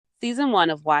Season 1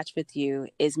 of Watch With You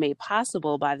is made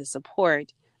possible by the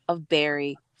support of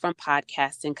Barry from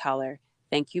Podcast in Color.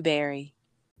 Thank you, Barry.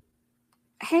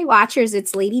 Hey, watchers,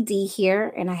 it's Lady D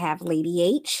here, and I have Lady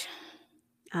H.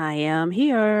 I am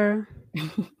here.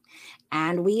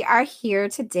 And we are here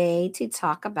today to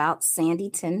talk about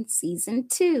Sanditon Season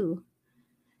 2.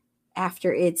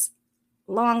 After its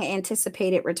long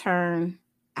anticipated return,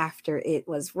 after it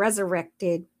was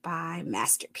resurrected by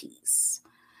Masterpiece.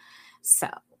 So,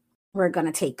 we're going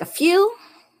to take a few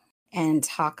and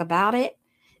talk about it.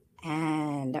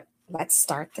 And let's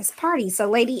start this party. So,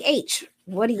 Lady H,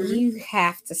 what do you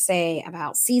have to say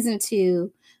about Season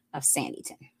 2 of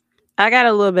Sanditon? I got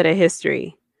a little bit of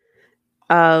history.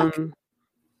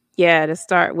 Yeah, to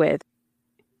start with.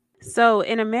 So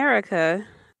in America,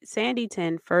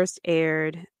 Sanditon first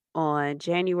aired on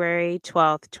January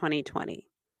 12th, 2020.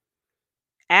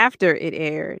 After it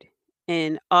aired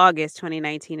in August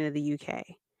 2019 in the UK.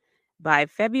 By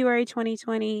February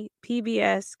 2020,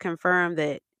 PBS confirmed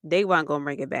that they weren't going to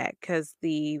bring it back because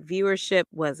the viewership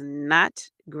was not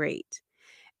great.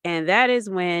 And that is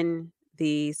when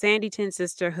the Sanditon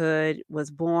Sisterhood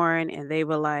was born, and they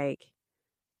were like,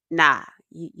 nah,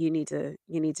 you need to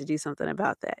do something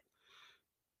about that.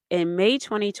 In May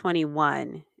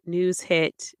 2021, news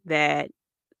hit that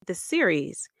the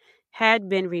series had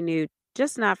been renewed,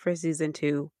 just not for season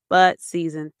 2, but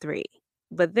season 3.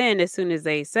 But then as soon as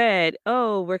they said,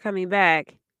 oh, we're coming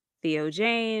back, Theo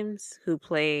James, who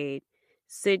played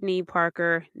Sydney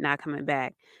Parker, not coming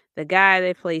back. The guy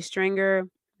that played Stringer,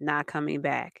 not coming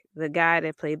back. The guy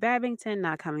that played Babington,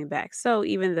 not coming back. So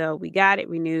even though we got it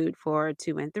renewed for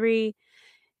 2 and 3,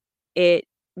 it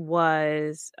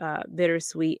was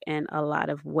bittersweet in a lot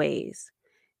of ways.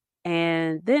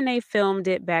 And then they filmed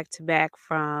it back to back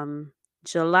from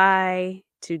July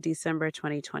to December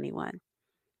 2021.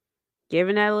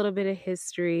 Giving that a little bit of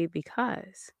history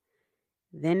because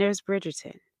then there's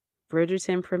Bridgerton.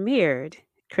 Bridgerton premiered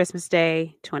Christmas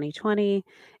Day 2020,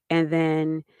 and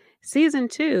then season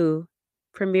 2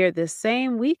 premiered the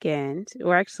same weekend,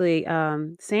 or actually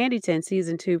Sanditon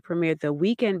season 2 premiered the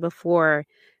weekend before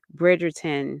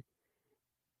Bridgerton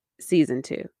season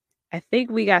 2. I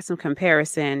think we got some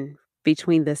comparison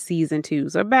between the season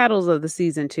 2s or battles of the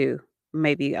season 2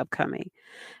 maybe upcoming.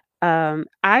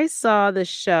 I saw the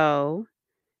show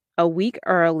a week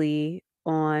early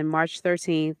on March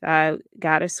 13th. I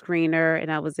got a screener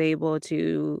and I was able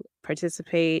to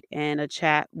participate in a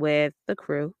chat with the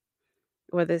crew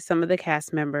or some of the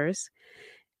cast members.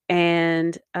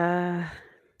 And I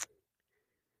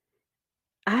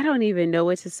don't even know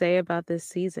what to say about this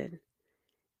season.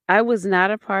 I was not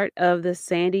a part of the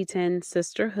Sanditon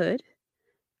Sisterhood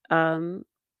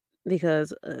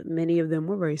because many of them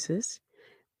were racist.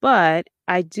 But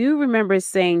I do remember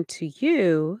saying to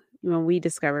you when we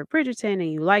discovered Bridgerton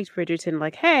and you liked Bridgerton,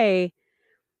 like, hey,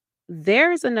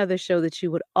 there's another show that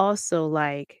you would also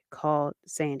like called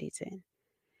Sanditon.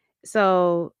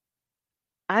 So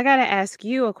I got to ask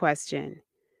you a question.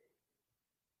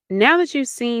 Now that you've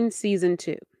seen season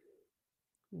 2,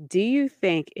 do you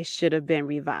think it should have been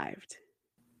revived?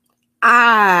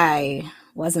 I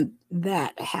wasn't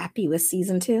that happy with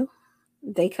season 2.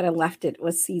 They could have left it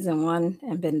with season 1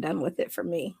 and been done with it for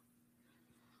me.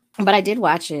 But I did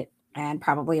watch it and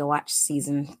probably will watch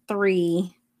season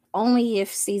 3 only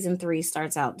if season 3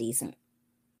 starts out decent.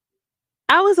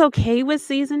 I was okay with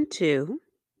season 2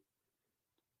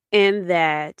 in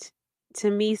that,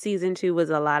 to me, season 2 was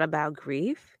a lot about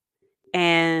grief.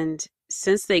 And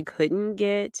since they couldn't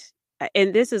get,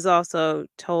 and this is also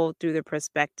told through the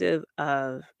perspective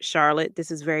of Charlotte,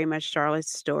 this is very much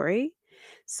Charlotte's story.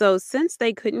 So since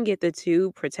they couldn't get the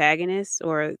two protagonists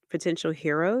or potential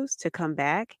heroes to come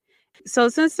back, so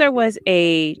since there was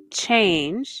a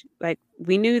change, like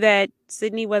we knew that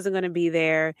Sydney wasn't going to be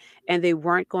there and they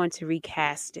weren't going to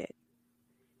recast it,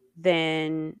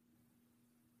 then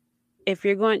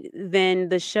then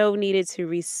the show needed to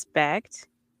respect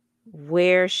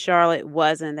where Charlotte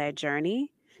was in that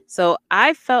journey. So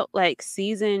I felt like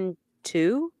season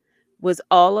 2 was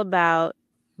all about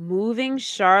moving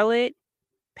Charlotte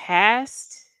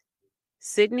past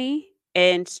Sydney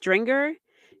and Stringer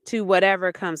to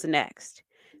whatever comes next.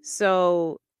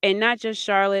 So, and not just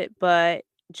Charlotte, but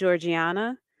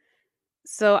Georgiana.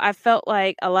 So I felt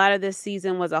like a lot of this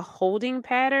season was a holding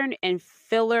pattern and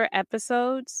filler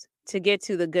episodes to get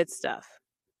to the good stuff.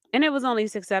 And it was only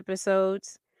 6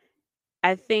 episodes.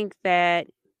 I think that,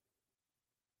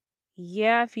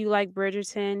 yeah, if you like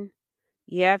Bridgerton,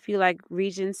 yeah, if you like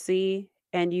Regency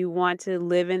and you want to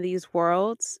live in these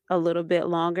worlds a little bit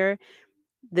longer,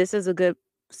 this is a good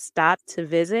stop to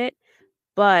visit.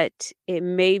 but it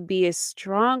may be a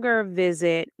stronger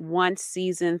visit once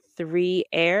season 3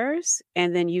 airs,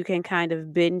 and then you can kind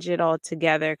of binge it all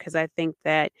together because I think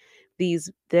that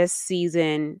this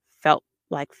season felt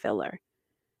like filler.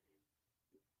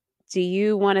 Do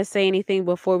you want to say anything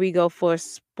before we go for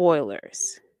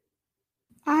spoilers?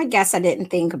 I guess I didn't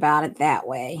think about it that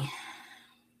way.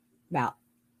 About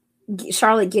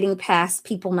Charlotte getting past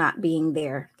people not being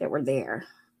there that were there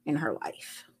in her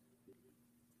life.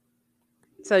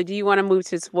 So, do you want to move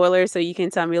to spoilers so you can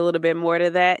tell me a little bit more to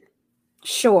that?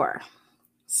 Sure.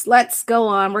 So let's go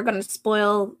on. We're going to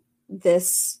spoil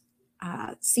this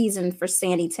season for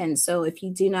Sanditon. So if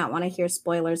you do not want to hear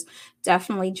spoilers,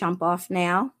 definitely jump off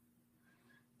now.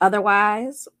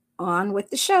 Otherwise, on with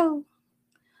the show.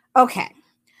 Okay.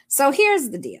 So here's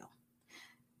the deal.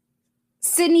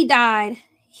 Sydney died.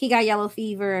 He got yellow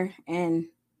fever, and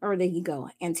or did he go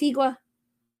Antigua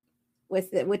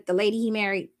with the lady he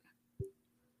married?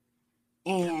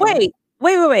 And Wait.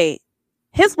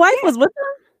 His wife was with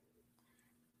him?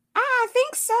 I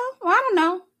think so. Well, I don't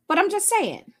know, but I'm just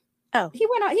saying. Oh, He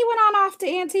went on off to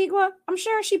Antigua. I'm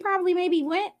sure she probably maybe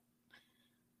went.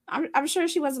 I'm sure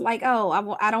she was like,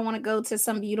 oh, I don't want to go to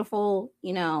some beautiful,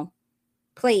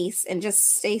 place and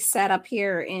just stay set up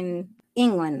here in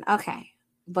England. Okay.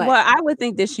 But well, I would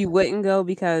think that she wouldn't go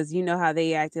because you know how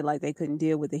they acted like they couldn't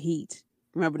deal with the heat.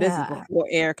 Remember, this is before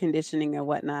air conditioning and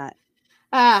whatnot.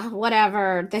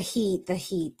 Whatever. The heat.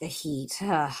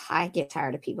 I get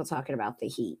tired of people talking about the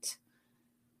heat.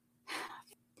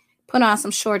 Put on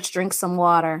some shorts, drink some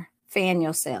water, fan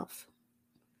yourself.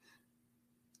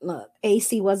 Look,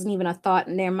 AC wasn't even a thought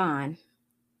in their mind.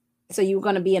 So you were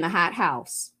going to be in a hot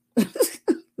house.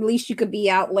 At least you could be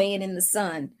out laying in the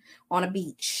sun on a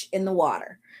beach in the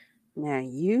water. Now,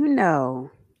 you know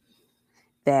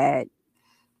that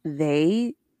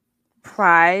they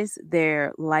prize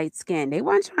their light skin. They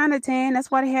weren't trying to tan.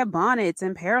 That's why they had bonnets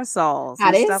and parasols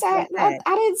and stuff like that.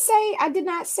 I did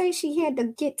not say she had to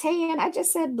get tan. I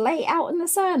just said lay out in the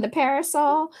sun, the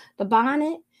parasol, the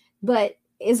bonnet, but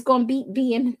it's going to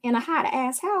be in a hot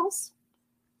ass house.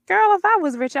 Girl, if I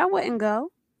was rich, I wouldn't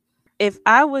go. If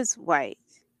I was white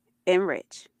and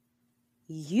rich,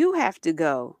 you have to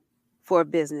go for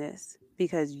business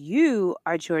because you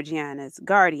are Georgiana's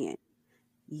guardian.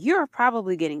 You're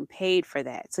probably getting paid for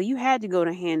that. So you had to go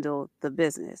to handle the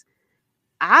business.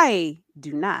 I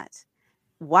do not.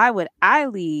 Why would I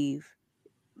leave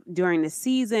during the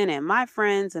season and my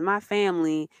friends and my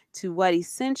family to what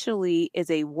essentially is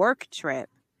a work trip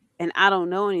and I don't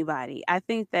know anybody? I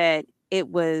think that it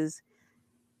was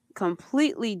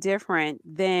completely different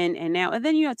then and now. And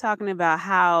then you're talking about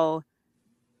how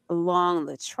long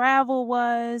the travel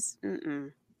was.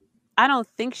 I don't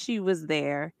think she was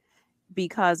there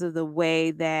because of the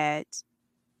way that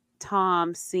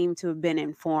Tom seemed to have been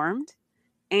informed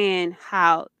and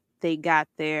how they got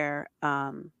their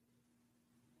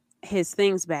his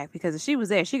things back, because if she was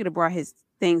there, she could have brought his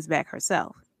things back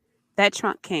herself. That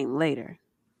trunk came later.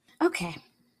 Okay.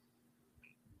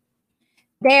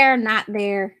 There, not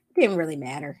there, didn't really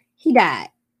matter. He died.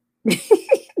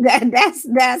 That's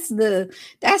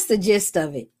the gist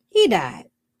of it. He died.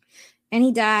 And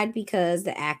he died because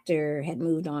the actor had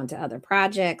moved on to other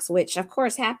projects, which of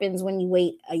course happens when you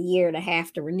wait a year and a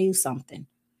half to renew something.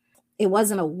 It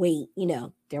wasn't a wait,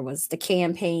 there was the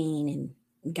campaign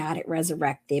and got it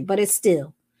resurrected, but it's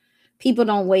still, people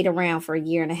don't wait around for a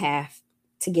year and a half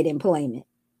to get employment.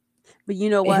 But you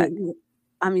know what?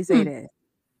 I'm going to say this.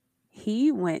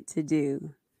 He went to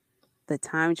do The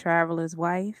Time Traveler's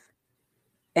Wife.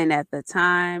 And at the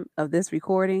time of this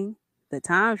recording, The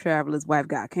Time Traveler's Wife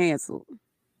got canceled.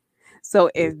 So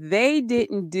if they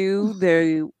didn't do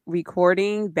the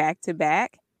recording back to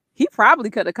back, he probably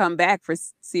could have come back for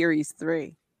series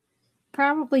 3.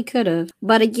 Probably could have.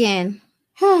 But again,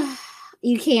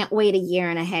 you can't wait a year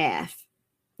and a half,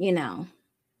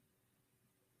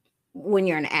 when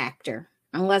you're an actor.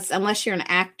 Unless you're an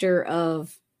actor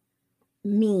of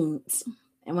means.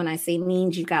 And when I say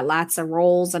means, you've got lots of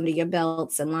roles under your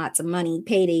belts and lots of money,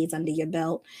 paydays under your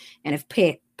belt. And if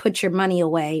put your money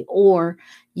away, or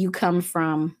you come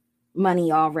from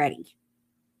money already,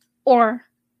 or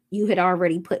you had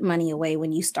already put money away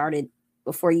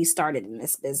before you started in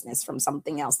this business from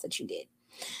something else that you did.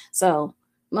 So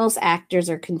most actors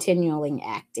are continually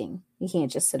acting. You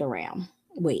can't just sit around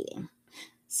waiting.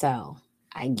 So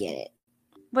I get it.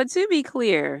 But to be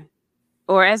clear,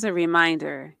 or as a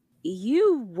reminder,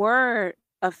 you were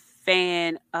a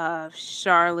fan of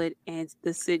Charlotte and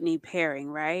the Sydney pairing,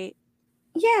 right?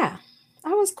 Yeah,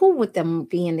 I was cool with them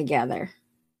being together.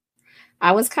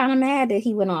 I was kind of mad that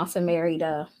he went off and married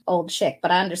a old chick,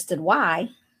 but I understood why.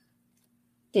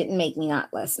 didn't make me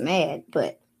not less mad,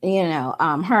 but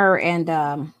her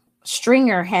and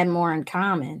Stringer had more in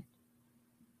common.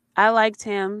 I liked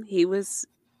him. He was,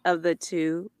 of the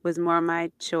two, was more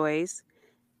my choice.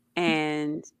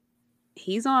 And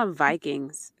he's on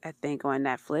Vikings, I think, on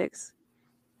Netflix,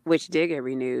 which did get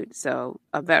renewed. So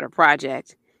a better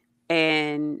project.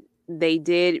 And they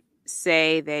did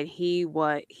say that he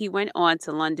went on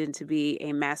to London to be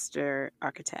a master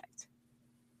architect.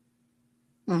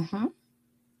 Mm-hmm.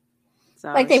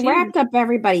 So Like they wrapped up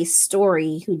everybody's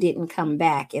story who didn't come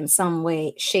back in some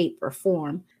way, shape, or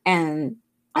form. And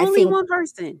I only think, one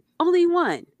person, only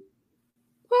one.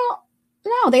 well,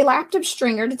 no, they lapped up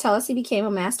Stringer to tell us he became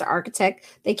a master architect.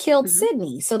 They killed Mhm.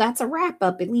 Sydney. So that's a wrap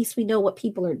up. At least we know what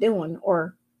people are doing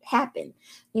or happen.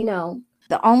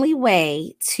 The only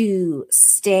way to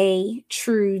stay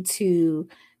true to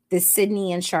the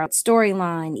Sydney and Charlotte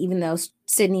storyline, even though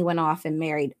Sydney went off and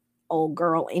married old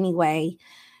girl anyway,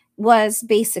 was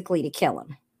basically to kill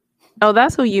him. Oh,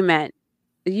 that's who you meant.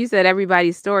 You said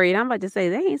everybody's story, and I'm about to say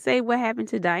they ain't say what happened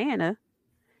to Diana.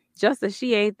 Just that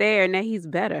she ain't there and that he's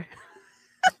better.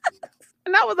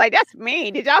 And I was like, that's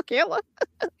mean. Did y'all kill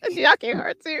her? Did y'all kill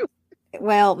her too?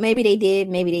 Well, maybe they did,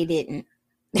 maybe they didn't.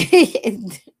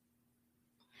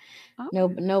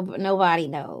 Nobody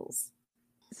knows.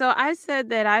 So I said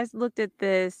that I looked at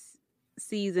this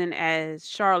season as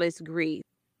Charlotte's grief.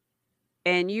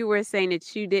 And you were saying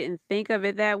that you didn't think of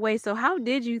it that way. So how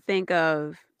did you think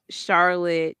of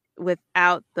Charlotte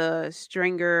without the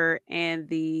Stringer and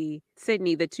the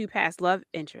Sydney, the two past love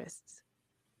interests?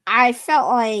 I felt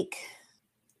like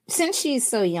since she's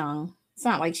so young, it's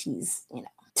not like she's,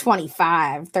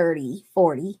 25, 30,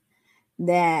 40,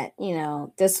 that,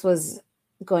 this was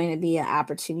going to be an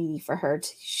opportunity for her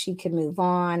she could move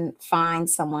on, find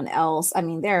someone else. I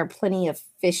mean, there are plenty of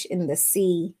fish in the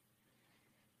sea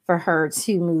for her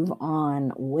to move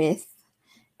on with.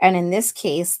 And in this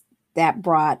case, that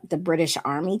brought the British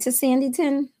Army to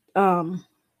Sanditon, the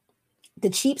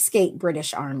cheapskate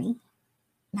British Army,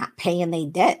 not paying their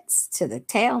debts to the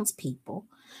townspeople,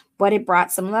 but it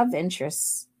brought some love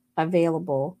interests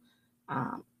available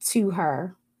to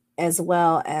her as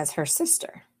well as her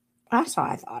sister. That's how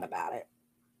I thought about it.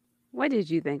 What did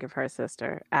you think of her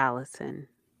sister, Allison?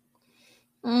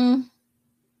 Mm,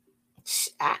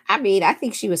 I mean, I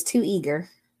think she was too eager.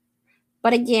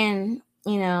 But again,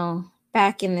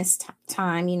 back in this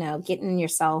time, finding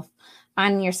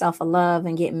yourself a love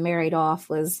and getting married off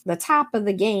was the top of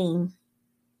the game,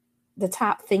 the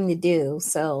top thing to do.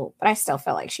 So, but I still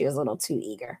felt like she was a little too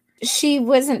eager. She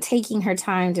wasn't taking her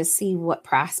time to see what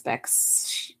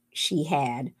prospects she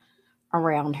had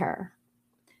around her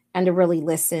and to really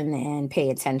listen and pay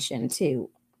attention to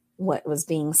what was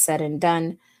being said and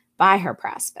done by her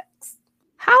prospects.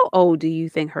 How old do you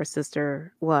think her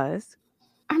sister was?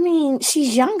 I mean,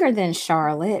 she's younger than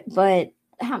Charlotte, but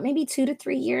maybe 2 to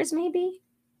 3 years, maybe.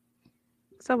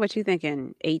 So what you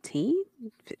thinking? 18?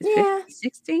 Yeah. 50?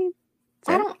 16?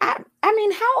 I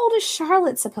mean, how old is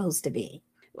Charlotte supposed to be?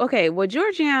 Okay, well,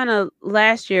 Georgiana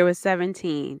last year was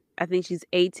 17. I think she's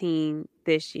 18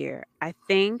 this year. I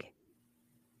think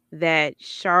that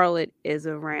Charlotte is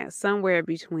around somewhere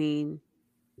between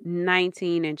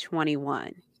 19 and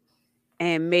 21.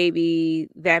 And maybe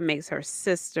that makes her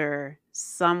sister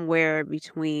somewhere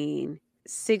between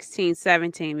 16,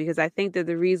 17, because I think that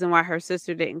the reason why her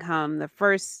sister didn't come the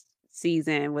first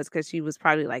season was because she was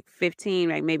probably like 15,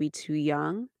 like maybe too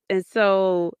young. And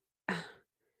so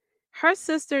her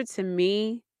sister to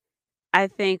me, I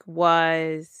think it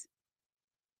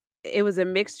was a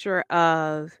mixture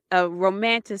of a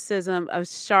romanticism of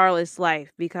Charlotte's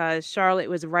life, because Charlotte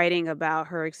was writing about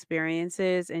her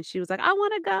experiences and she was like, I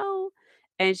want to go.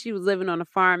 And she was living on a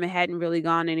farm and hadn't really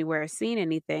gone anywhere or seen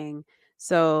anything.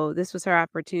 So this was her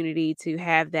opportunity to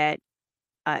have that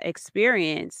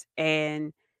experience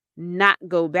and not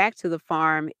go back to the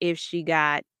farm if she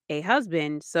got a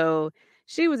husband. So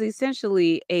she was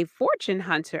essentially a fortune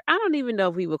hunter. I don't even know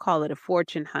if we would call it a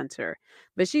fortune hunter,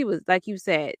 but she was, like you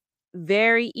said,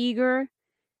 very eager,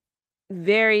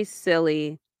 very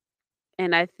silly.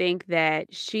 And I think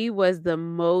that she was the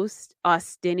most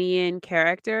Austinian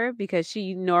character because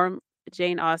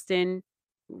Jane Austen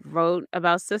wrote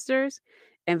about sisters,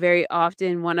 and very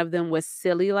often one of them was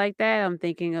silly like that. I'm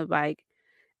thinking of like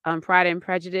Pride and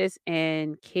Prejudice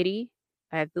and Kitty.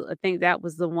 I think that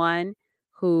was the one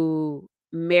who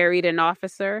married an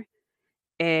officer,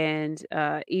 and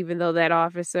even though that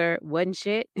officer wasn't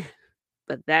shit,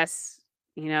 but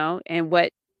and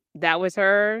what that was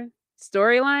her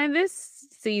storyline this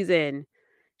season.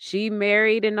 She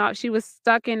married and she was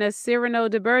stuck in a Cyrano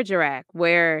de Bergerac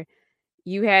where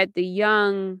you had the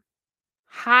young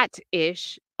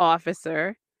hot-ish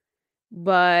officer,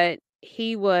 but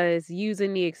he was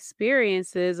using the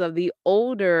experiences of the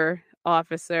older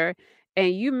officer.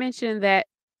 And you mentioned that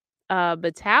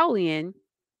battalion,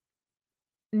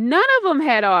 none of them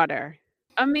had order.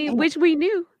 I mean, Ain't, which we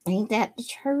knew. ain't that the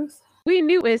truth? We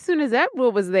knew as soon as that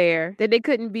rule was there that they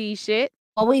couldn't be shit.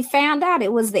 Well, we found out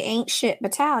it was the Ain't Shit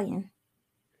Battalion.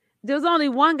 There was only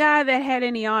one guy that had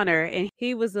any honor, and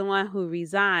he was the one who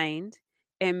resigned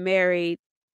and married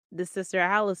the sister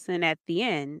Allison at the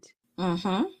end.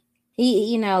 Mm-hmm.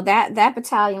 He, that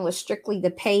battalion was strictly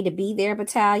the pay to be there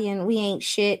battalion. We ain't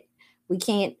shit. We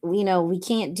can't, we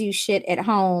can't do shit at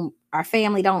home. Our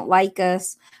family don't like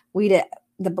us. We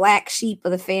the black sheep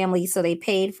of the family, so they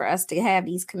paid for us to have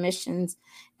these commissions,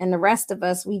 and the rest of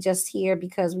us, we just here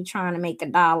because we trying to make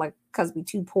 $1 because we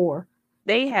too poor.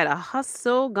 They had a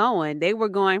hustle going. They were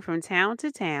going from town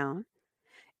to town,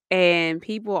 and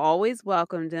people always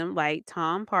welcomed him, like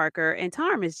Tom Parker. And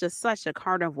Tom is just such a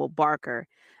carnival barker.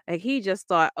 Like, he just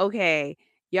thought, okay,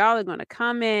 y'all are going to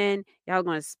come in, y'all are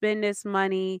going to spend this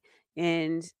money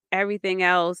and everything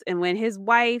else. And when his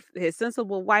wife, his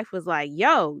sensible wife, was like,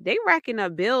 yo, they racking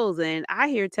up bills and I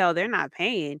hear tell they're not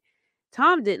paying,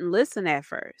 Tom didn't listen at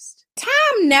first.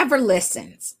 Tom never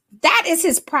listens. That is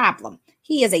his problem.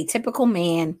 He is a typical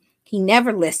man. He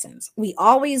never listens. We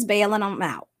always bailing him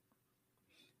out.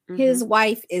 His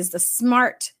wife is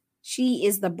she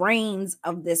is the brains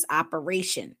of this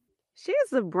operation. She has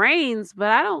the brains,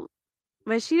 but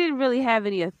she didn't really have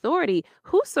any authority.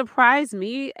 Who surprised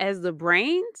me as the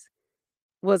brains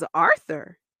was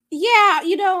Arthur. Yeah,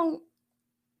 I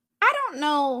don't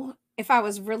know if I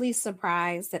was really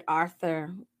surprised that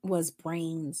Arthur was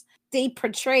brains. They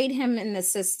portrayed him and the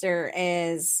sister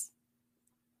as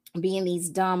being these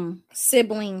dumb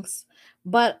siblings.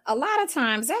 But a lot of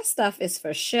times that stuff is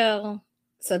for show,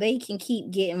 so they can keep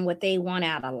getting what they want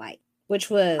out of life, which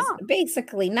was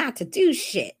basically not to do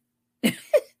shit.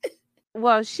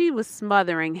 Well, she was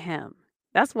smothering him.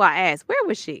 That's why I asked, where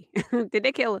was she? Did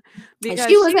they kill her? Because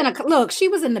she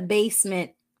was in the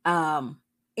basement,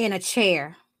 in a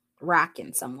chair,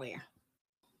 rocking somewhere.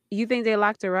 You think they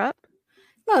locked her up?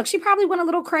 Look, she probably went a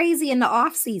little crazy in the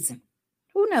off season.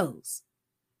 Who knows?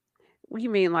 What you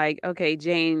mean, like, okay,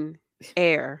 Jane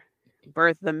Eyre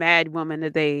birthed the mad woman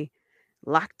that they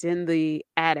locked in the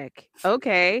attic.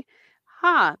 Okay.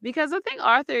 Because I think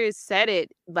Arthur said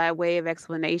it by way of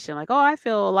explanation. Like, oh, I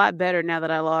feel a lot better now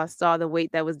that I lost all the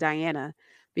weight that was Diana.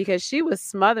 Because she was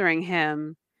smothering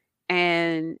him.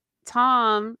 And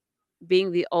Tom,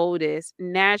 being the oldest,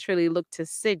 naturally looked to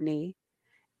Sydney.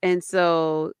 And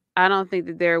so I don't think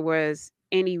that there was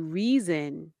any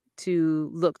reason to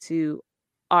look to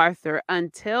Arthur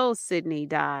until Sydney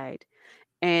died.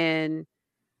 And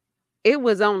it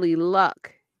was only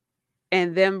luck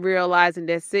and them realizing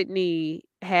that Sydney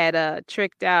had a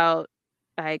tricked out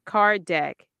a card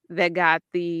deck that got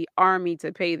the army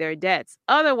to pay their debts.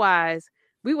 Otherwise,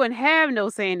 we wouldn't have no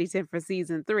Sanditon for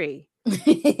season 3.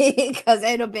 Because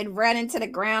they'd have been running to the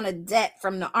ground of debt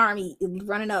from the army,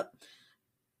 running up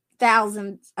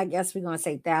thousands, I guess we're going to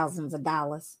say thousands of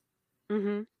dollars.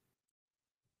 And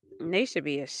they should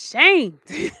be ashamed.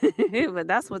 But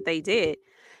that's what they did.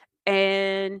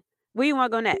 And where you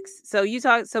want to go next? So we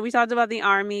talked about the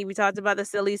army. We talked about the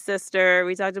silly sister.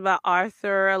 We talked about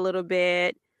Arthur a little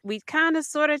bit. We kind of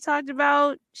sort of talked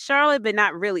about Charlotte, but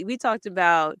not really. We talked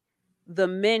about the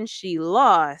men she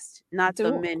lost, not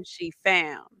the men she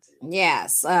found.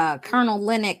 Yes. Colonel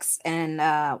Lennox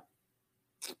and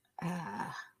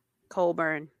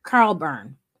Colburn. Carl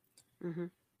Byrne.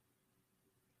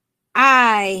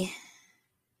 I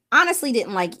honestly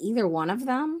didn't like either one of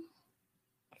them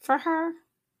for her.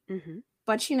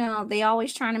 But they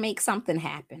always trying to make something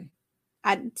happen.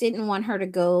 I didn't want her to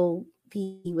go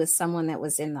be with someone that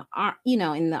was in the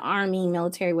in the army,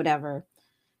 military, whatever,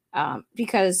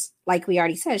 because like we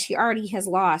already said, she already has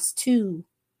lost 2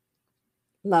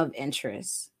 love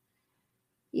interests.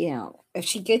 If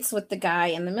she gets with the guy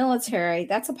in the military,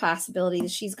 that's a possibility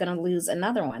that she's going to lose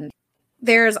another one.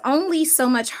 There's only so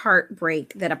much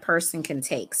heartbreak that a person can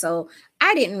take. So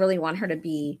I didn't really want her to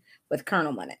be with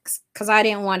Colonel Lennox because I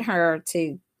didn't want her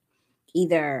to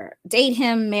either date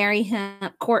him, marry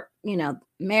him,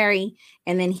 marry,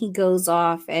 and then he goes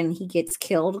off and he gets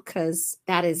killed, because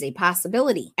that is a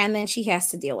possibility. And then she has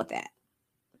to deal with that.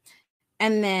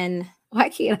 And then, why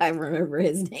can't I remember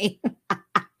his name?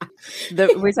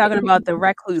 We're talking about the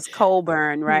recluse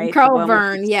Colburn, right?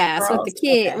 Colburn, yes, with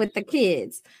the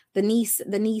kids, the niece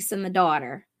and the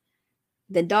daughter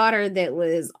that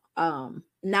was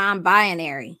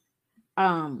non-binary.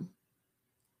 I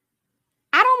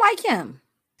don't like him.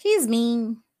 He's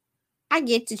mean. I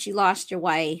get that you lost your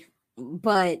wife,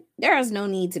 but there is no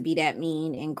need to be that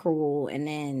mean and cruel. And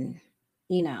then,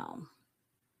 you know,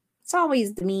 it's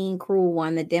always the mean, cruel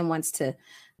one that then wants to,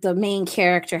 the main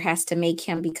character has to make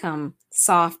him become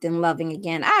soft and loving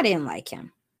again. I didn't like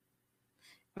him.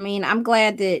 I mean, I'm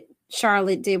glad that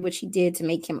Charlotte did what she did to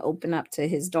make him open up to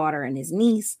his daughter and his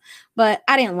niece, but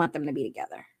I didn't want them to be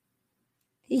together.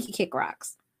 He could kick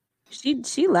rocks.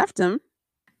 She left him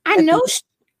I at know the sh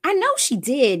I know she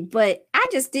did, but I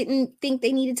just didn't think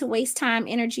they needed to waste time,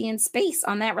 energy, and space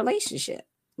on that relationship.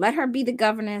 Let her be the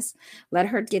governess. Let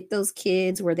her get those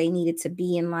kids where they needed to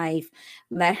be in life.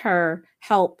 Let her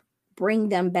help bring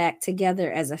them back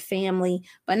together as a family,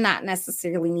 but not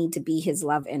necessarily need to be his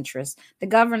love interest. The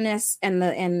governess and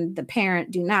the parent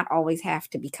do not always have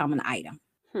to become an item.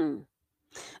 hmm.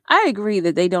 I agree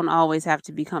that they don't always have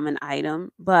to become an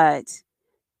item, but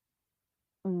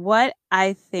what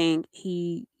I think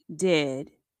he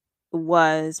did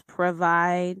was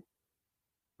provide,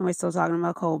 and we're still talking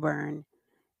about Colburn,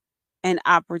 an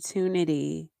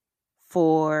opportunity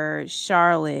for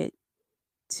Charlotte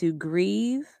to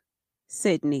grieve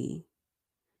Sydney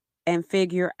and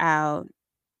figure out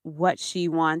what she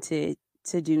wanted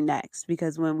to do next.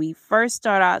 Because when we first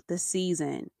start out the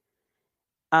season,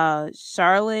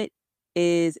 Charlotte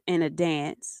is in a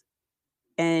dance,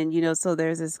 and so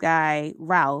there's this guy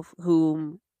Ralph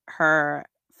whom her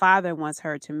father wants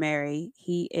her to marry.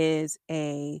 He is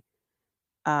a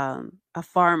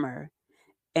farmer,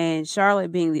 and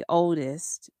Charlotte, being the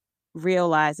oldest,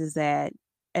 realizes that.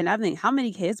 And I think, how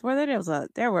many kids were there?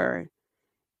 There were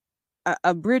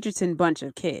a Bridgerton bunch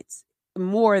of kids,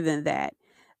 more than that,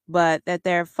 but that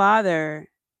their father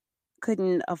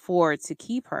couldn't afford to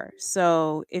keep her.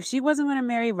 So if she wasn't going to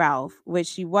marry Ralph, which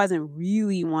she wasn't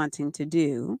really wanting to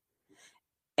do,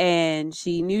 and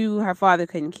she knew her father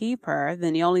couldn't keep her,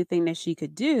 then the only thing that she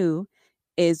could do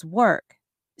is work.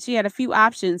 She had a few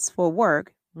options for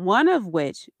work, one of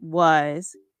which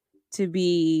was to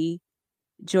be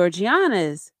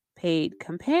Georgiana's paid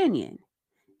companion,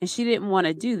 and she didn't want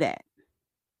to do that.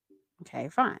 Okay,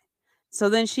 fine. So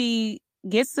then she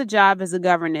gets the job as a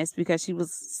governess because she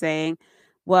was saying,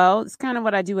 well, it's kind of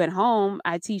what I do at home.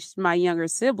 I teach my younger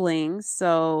siblings.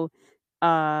 So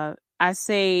I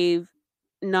save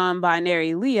non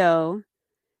binary Leo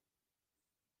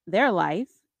their life,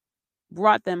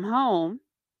 brought them home,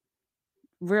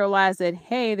 realized that,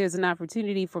 hey, there's an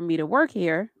opportunity for me to work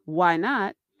here. Why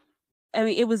not? I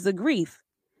mean, it was the grief.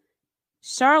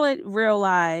 Charlotte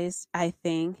realized, I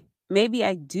think, maybe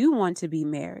I do want to be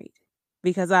married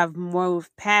because I've moved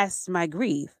past my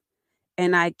grief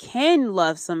and I can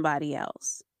love somebody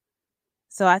else.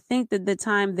 So I think that the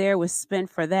time there was spent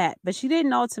for that, but she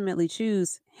didn't ultimately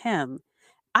choose him.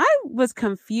 I was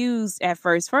confused at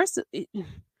first.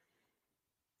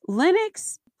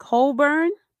 Lennox,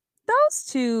 Colburn, those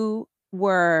two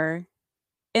were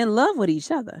in love with each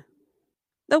other.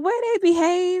 The way they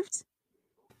behaved.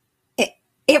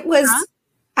 It Huh?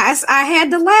 was, I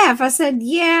had to laugh. I said,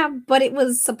 yeah, but it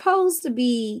was supposed to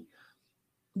be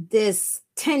this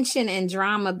tension and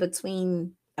drama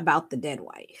between about the dead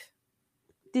wife.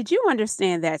 Did you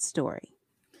understand that story?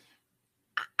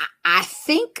 I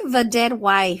think the dead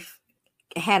wife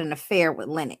had an affair with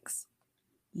Lennox.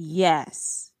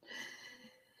 Yes.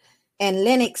 And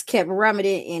Lennox kept rubbing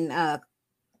it in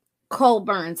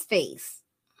Colburn's face.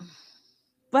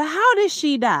 But how did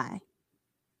she die?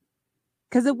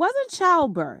 Because it wasn't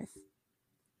childbirth.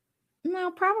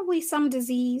 No, probably some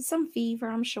disease, some fever,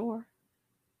 I'm sure.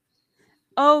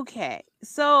 Okay.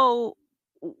 So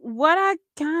what I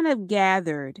kind of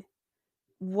gathered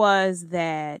was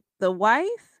that the wife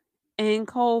and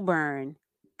Colburn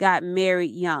got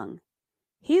married young.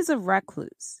 He's a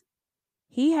recluse.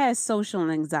 He has social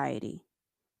anxiety,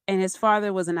 and his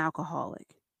father was an alcoholic.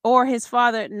 Or his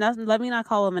father, let me not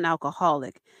call him an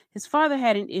alcoholic. His father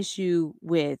had an issue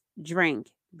with drink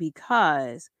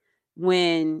because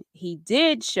when he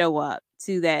did show up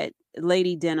to that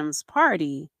Lady Denham's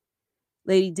party,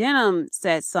 Lady Denham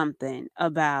said something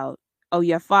about, "Oh,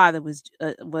 your father was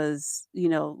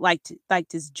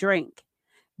liked his drink,"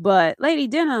 but Lady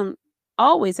Denham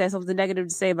always has something negative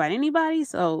to say about anybody,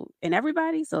 and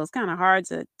everybody. So it's kind of hard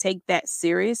to take that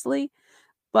seriously.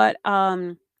 But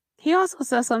he also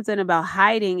said something about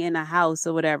hiding in a house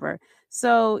or whatever.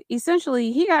 So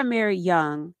essentially, he got married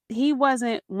young. He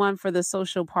wasn't one for the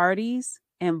social parties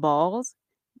and balls,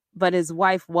 but his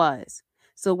wife was.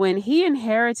 So when he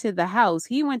inherited the house,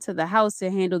 he went to the house to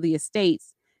handle the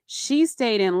estates. She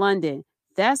stayed in London.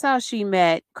 That's how she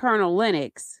met Colonel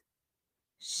Lennox.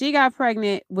 She got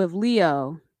pregnant with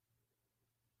Leo.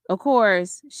 Of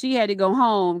course, she had to go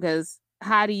home because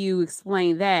how do you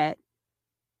explain that?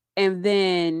 And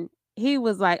then he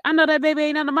was like, I know that baby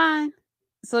ain't none of mine.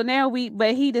 So now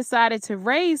but he decided to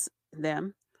raise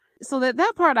them. So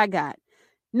that part I got.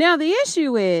 Now the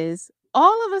issue is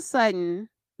all of a sudden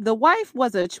the wife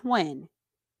was a twin.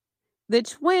 The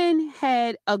twin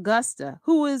had Augusta,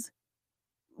 who is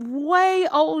way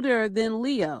older than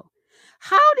Leo.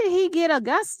 How did he get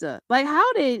Augusta? Like,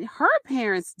 how did her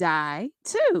parents die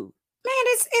too?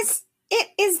 Man, it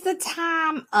is the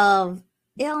time of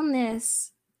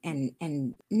illness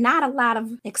and not a lot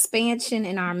of expansion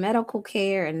in our medical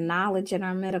care and knowledge in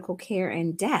our medical care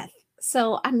and death.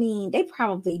 So I mean, they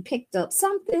probably picked up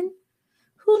something.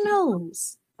 Who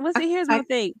knows? Well, see, here's my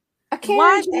thing. A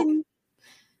Why carriage.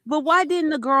 why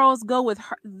didn't the girls go with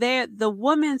her, the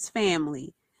woman's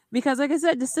family? Because, like I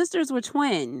said, the sisters were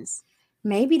twins.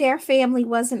 Maybe their family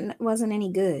wasn't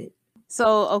any good.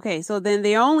 So okay, so then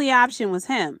the only option was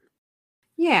him.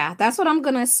 Yeah, that's what I'm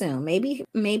gonna assume. Maybe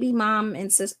mom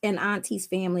and auntie's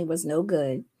family was no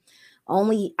good.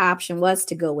 Only option was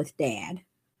to go with dad.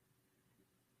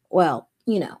 Well,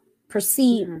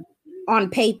 proceed on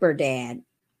paper dad,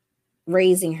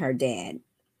 raising her dad,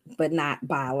 but not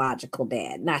biological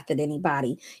dad. Not that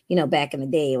anybody, back in the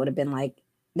day, it would have been like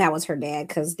that was her dad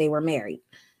because they were married.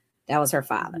 That was her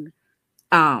father.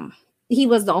 He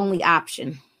was the only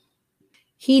option.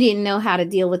 He didn't know how to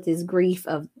deal with his grief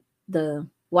of the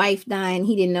wife dying.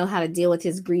 He didn't know how to deal with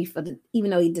his grief of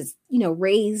even though he just,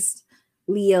 raised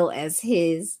Leo as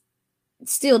his,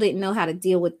 still didn't know how to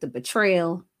deal with the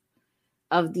betrayal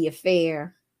of the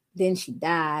affair. Then she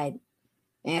died.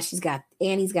 And he's got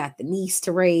the niece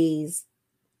to raise.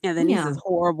 And the niece is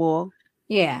horrible.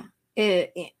 Yeah.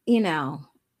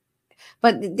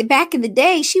 But back in the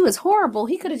day, she was horrible.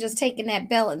 He could have just taken that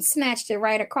belt and snatched it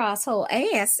right across her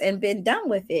ass and been done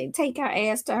with it. Take her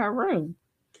ass to her room.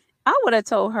 I would have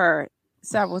told her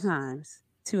several times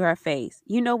to her face,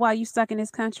 you know why you stuck in this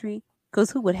country?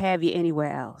 Because who would have you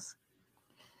anywhere else?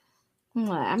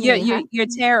 Well, I mean, you're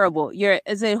terrible.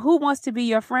 Who wants to be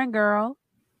your friend, girl?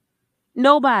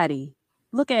 Nobody.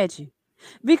 Look at you.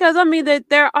 Because I mean that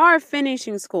there are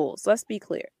finishing schools. Let's be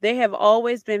clear. They have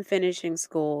always been finishing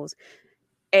schools.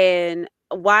 And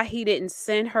why he didn't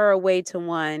send her away to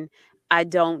one, I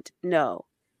don't know.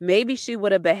 Maybe she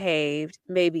would have behaved,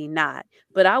 maybe not.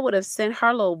 But I would have sent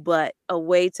her little butt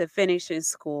away to finishing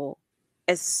school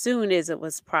as soon as it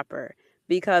was proper.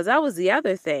 Because that was the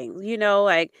other thing.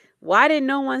 Like, why did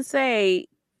no one say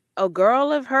a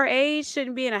girl of her age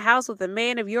shouldn't be in a house with a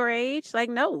man of your age? Like,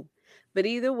 no. But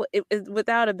either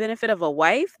without a benefit of a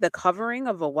wife, the covering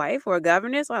of a wife or a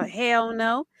governess, oh, hell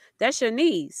no. That's your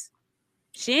niece.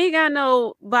 She ain't got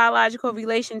no biological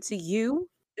relation to you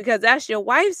because that's your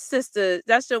wife's sister.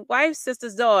 That's your wife's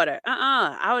sister's daughter.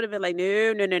 I would have been like,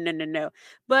 no, no, no, no, no, no.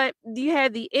 But you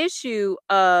had the issue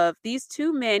of these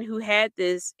two men who had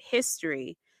this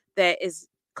history that is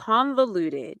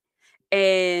convoluted,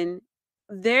 and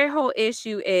their whole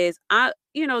issue is,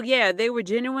 they were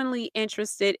genuinely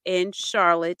interested in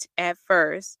Charlotte at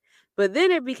first, but then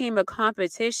it became a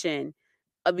competition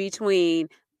between,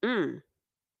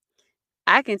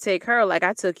 I can take her like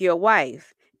I took your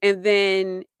wife. And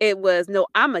then it was, no,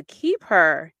 I'm going to keep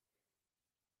her,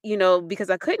 because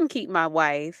I couldn't keep my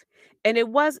wife. And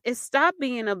it stopped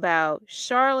being about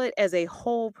Charlotte as a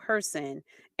whole person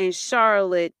and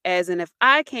Charlotte as in, if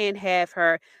I can't have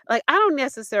her, like, I don't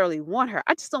necessarily want her.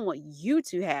 I just don't want you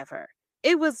to have her.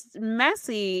 It was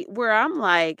messy where I'm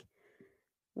like,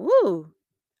 woo,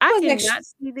 I cannot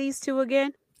see these two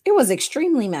again. It was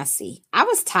extremely messy. I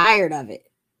was tired of it.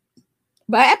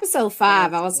 By episode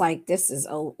 5, I was like, this is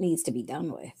old, needs to be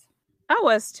done with. I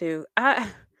was too.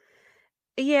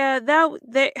 Yeah,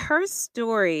 that her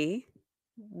story,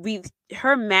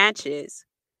 her matches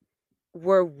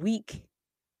were weak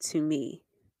to me.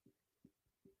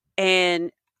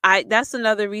 And that's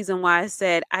another reason why I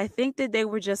said I think that they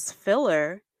were just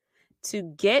filler to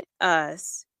get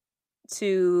us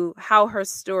to how her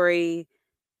story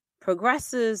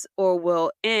progresses or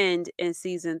will end in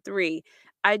season 3.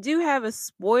 I do have a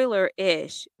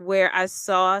spoiler-ish where I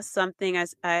saw something.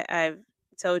 I've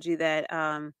told you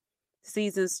that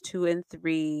seasons 2 and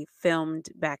 3 filmed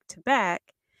back to back,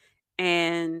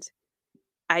 and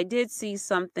I did see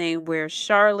something where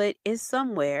Charlotte is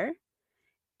somewhere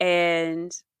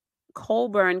and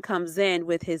Colburn comes in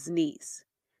with his niece.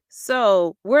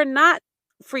 So we're not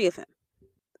free of him.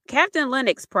 Captain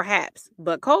Lennox, perhaps,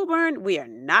 but Colburn, we are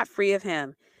not free of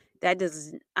him. I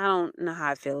don't know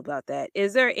how I feel about that.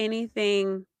 Is there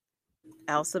anything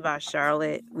else about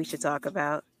Charlotte we should talk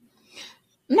about?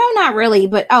 No, not really.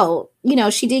 But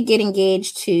she did get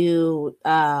engaged to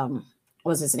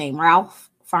was his name Ralph,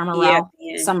 Farmer Yeah, at Ralph, the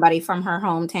end. somebody from her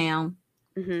hometown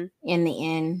Hmm. in the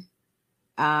end.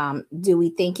 Do we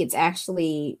think it's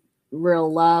actually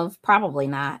real love? Probably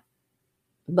not.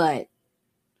 But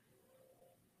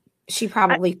she I,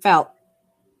 probably felt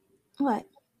what?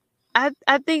 I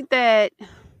think that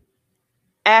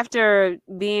after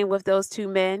being with those two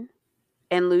men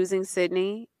and losing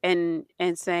Sydney and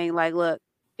saying like, look,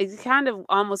 it's kind of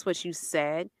almost what you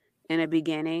said in the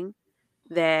beginning,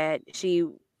 that she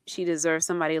deserves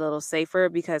somebody a little safer,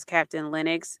 because Captain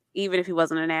Lennox, even if he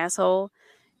wasn't an asshole,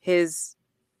 his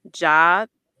job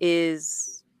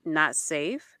is not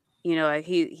safe. You know, like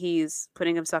he's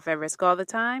putting himself at risk all the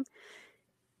time.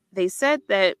 They said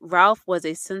that Ralph was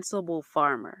a sensible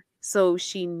farmer. So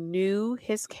she knew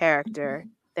his character,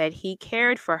 that he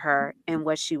cared for her and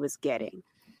what she was getting.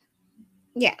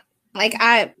 Yeah. Like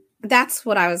I that's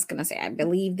what I was gonna say. I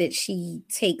believe that she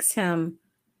takes him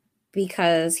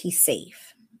because he's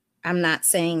safe. I'm not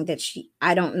saying that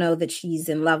I don't know that she's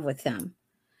in love with him.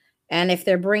 And if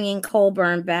they're bringing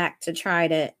Colburn back to try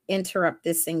to interrupt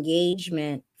this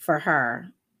engagement for her,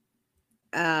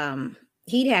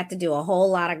 he'd have to do a whole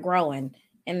lot of growing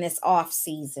in this off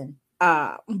season.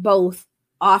 Both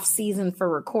off season for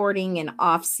recording and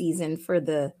off season for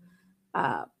the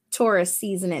tourist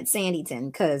season at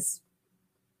Sanditon. Because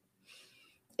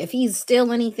if he's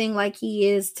still anything like he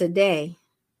is today,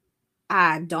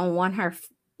 I don't want her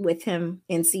with him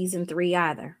in season 3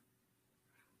 either.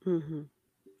 Mm-hmm.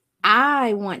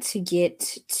 I want to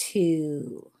get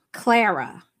to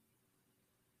Clara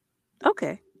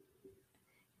Okay.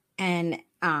 and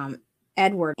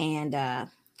Edward and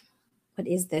what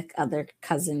is the other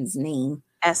cousin's name?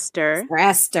 Esther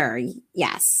Esther,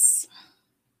 yes,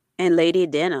 and Lady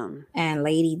Denham. and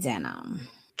Lady Denham.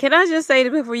 Can I just say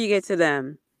that before you get to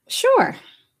them, Sure.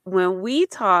 when we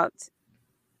talked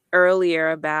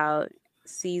earlier about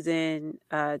season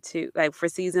 2, like for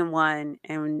season 1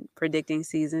 and predicting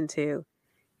season 2,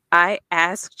 I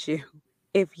asked you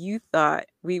if you thought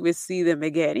we would see them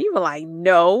again. You were like,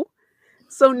 no.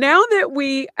 So now that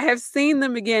we have seen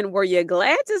them again, were you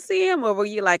glad to see them, or were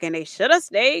you like, and they should have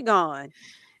stayed gone?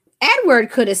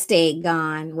 Edward could have stayed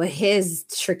gone with his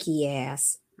tricky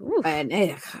ass.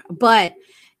 Oof. But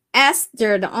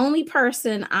Esther, the only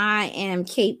person I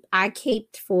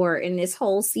caped for in this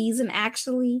whole season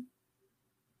actually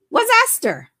was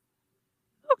Esther.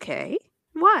 Okay.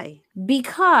 Why?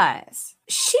 Because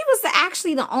she was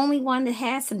actually the only one that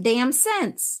had some damn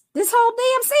sense this whole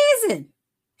damn season.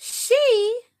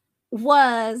 She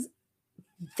was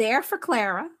there for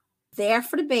Clara, there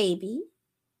for the baby.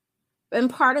 And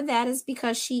part of that is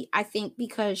because I think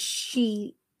because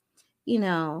she,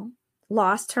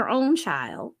 lost her own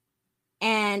child.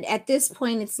 And at this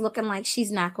point, it's looking like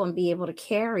she's not going to be able to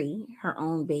carry her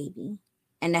own baby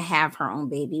and to have her own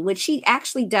baby, which she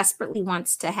actually desperately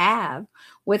wants to have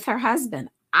with her husband.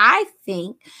 I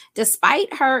think,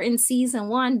 despite her in season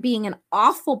 1 being an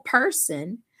awful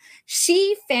person,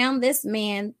 she found this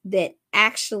man that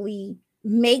actually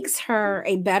makes her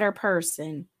a better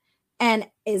person and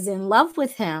is in love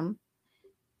with him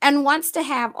and wants to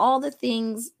have all the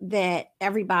things that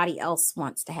everybody else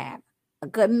wants to have: a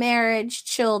good marriage,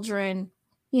 children,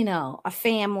 a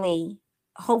family,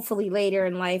 hopefully later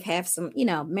in life have some,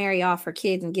 marry off her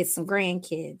kids and get some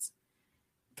grandkids.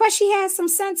 But she has some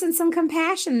sense and some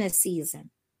compassion this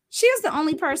season. She was the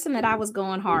only person that I was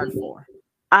going hard for.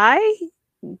 I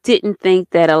didn't think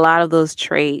that a lot of those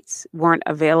traits weren't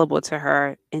available to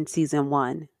her in season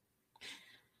 1.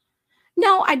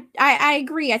 No, I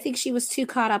agree. I think she was too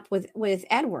caught up with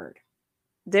Edward.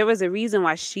 There was a reason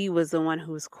why she was the one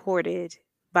who was courted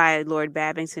by Lord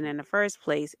Babington in the first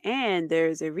place, and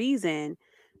there's a reason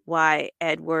why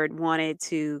Edward wanted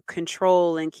to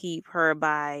control and keep her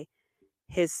by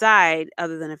his side,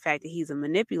 other than the fact that he's a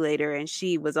manipulator, and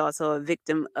she was also a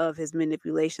victim of his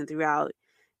manipulation throughout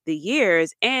the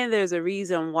years. And there's a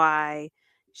reason why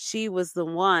she was the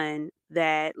one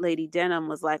that Lady Denham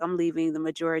was like, I'm leaving the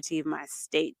majority of my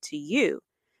estate to you,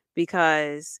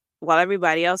 because while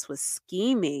everybody else was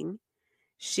scheming,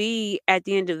 she at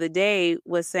the end of the day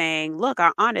was saying, look,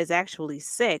 our aunt is actually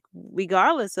sick.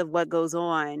 Regardless of what goes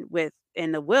on with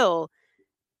in the will,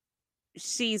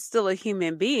 she's still a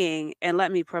human being, and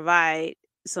let me provide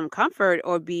some comfort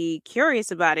or be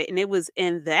curious about it. And it was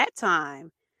in that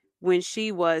time when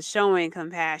she was showing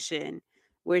compassion,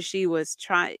 where she was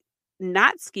trying,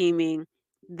 not scheming,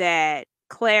 that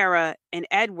Clara and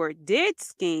Edward did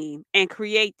scheme and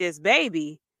create this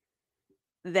baby,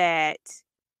 that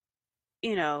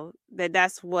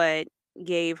that's what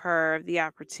gave her the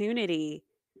opportunity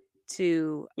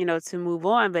to to move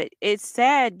on. But it's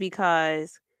sad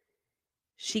because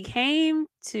She came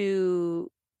to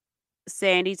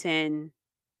Sandyton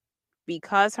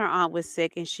because her aunt was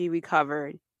sick and she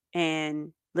recovered,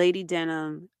 and Lady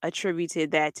Denham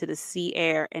attributed that to the sea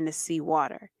air and the sea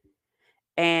water.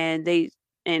 And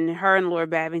her and Lord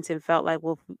Babington felt like,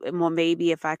 well, maybe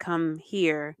if I come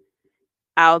here,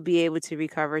 I'll be able to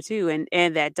recover too,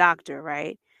 and that doctor,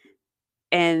 right?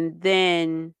 And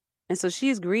then, and so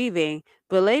she's grieving,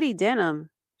 but Lady Denham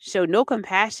showed no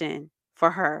compassion for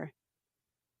her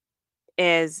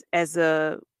as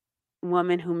a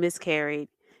woman who miscarried,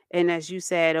 and as you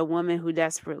said, a woman who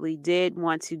desperately did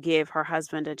want to give her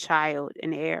husband a child,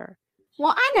 an heir.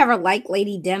 Well, I never liked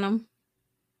Lady Denham.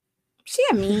 She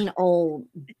a mean old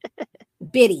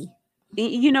biddy.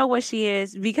 You know what she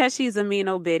is? Because she's a mean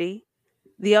old biddy.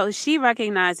 She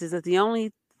recognizes that the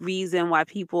only reason why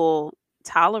people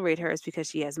tolerate her is because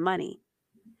she has money.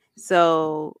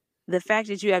 So the fact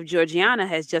that you have Georgiana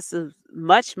has just as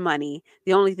much money.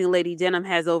 The only thing Lady Denham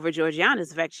has over Georgiana is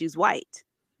the fact she's white,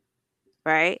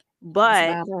 right? That's But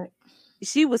about it.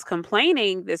 she was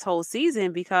complaining this whole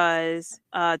season because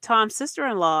Tom's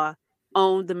sister-in-law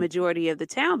owned the majority of the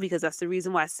town, because that's the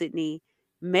reason why Sydney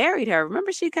married her.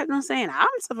 Remember, she kept on saying, I'm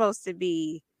supposed to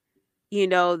be,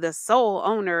 the sole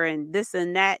owner and this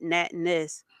and that and that and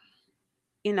this,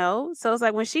 So it's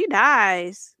like when she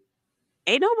dies,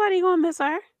 ain't nobody gonna miss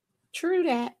her. True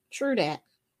that. True that.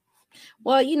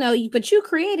 Well, but you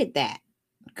created that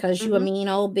because you a Hmm. mean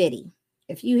old biddy.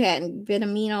 If you hadn't been a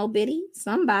mean old biddy,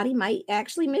 somebody might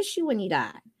actually miss you when you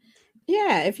died.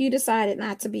 Yeah, if you decided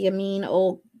not to be a mean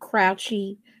old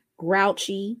grouchy,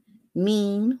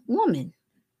 mean woman.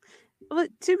 But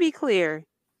to be clear,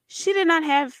 she did not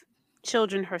have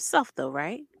children herself, though,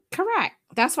 right? Correct.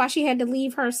 That's why she had to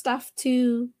leave her stuff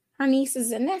to her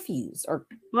nieces and nephews. Or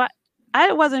But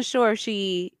I wasn't sure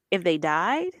if they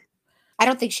died, I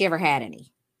don't think she ever had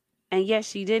any. and yet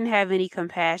she didn't have any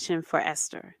compassion for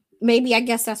Esther. Maybe I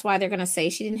guess that's why they're going to say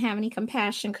she didn't have any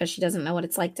compassion, because she doesn't know what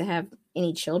it's like to have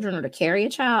any children or to carry a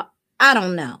child. I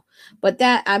don't know. But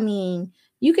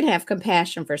you could have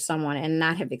compassion for someone and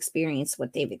not have experienced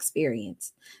what they've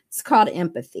experienced. It's called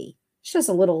empathy. It's just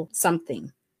a little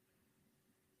something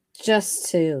just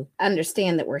to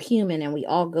understand that we're human and we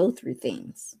all go through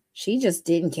things. She just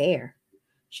didn't care.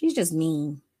 She's just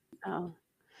mean. Oh.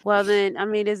 Well, then, I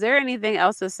mean, is there anything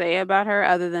else to say about her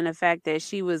other than the fact that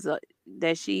she was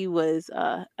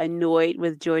annoyed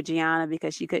with Georgiana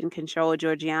because she couldn't control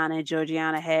Georgiana, and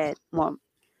Georgiana had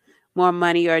more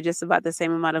money, or just about the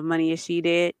same amount of money as she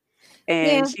did,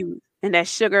 and Yeah. that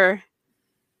sugar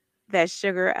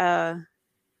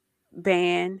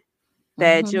band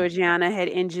that Mm-hmm. Georgiana had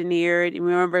engineered.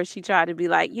 Remember, she tried to be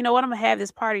like, you know what, I'm gonna have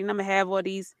this party and I'm gonna have all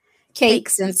these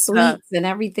Cakes cakes and and stuff. sweets and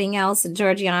everything else. And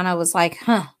Georgiana was like,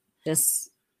 just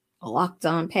walked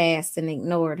on past and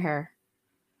ignored her.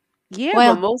 Yeah, but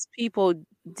Well, most people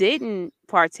didn't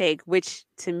partake, which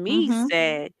to me mm-hmm.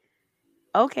 said,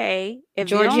 okay, if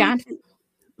the only Georgiana,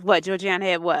 what Georgiana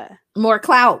had what? more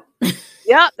clout.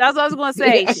 Yep, that's what I was gonna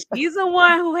say. She's the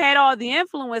one who had all the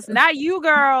influence, not you,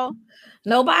 girl.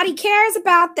 Nobody cares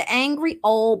about the angry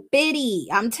old biddy.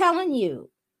 I'm telling you.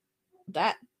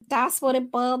 That's what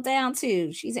it boiled down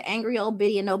to. She's an angry old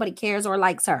biddy and nobody cares or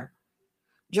likes her.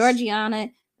 Georgiana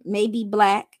may be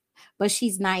black, but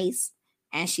she's nice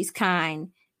and she's kind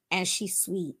and she's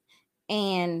sweet.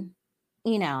 And,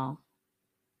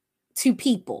 to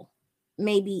people,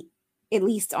 maybe at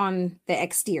least on the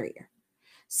exterior.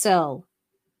 So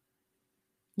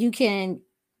you can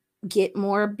get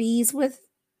more bees with,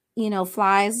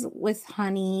 flies with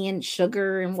honey and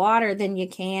sugar and water than you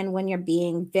can when you're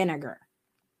being vinegar.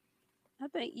 I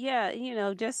think, yeah,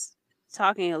 just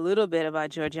talking a little bit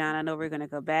about Georgiana, I know we're gonna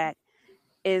go back,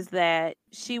 is that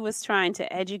she was trying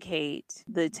to educate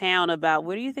the town about,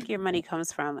 where do you think your money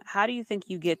comes from? How do you think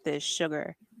you get this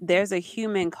sugar? There's a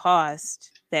human cost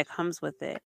that comes with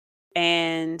it.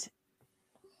 And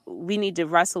we need to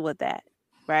wrestle with that,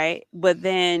 right? But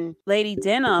then Lady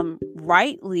Denham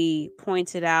rightly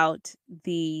pointed out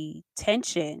the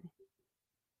tension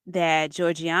that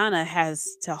Georgiana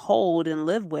has to hold and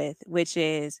live with, which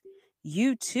is,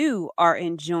 you too are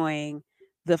enjoying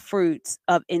the fruits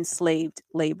of enslaved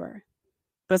labor.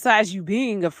 Besides you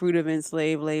being a fruit of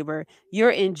enslaved labor,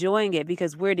 you're enjoying it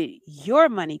because where did your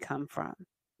money come from?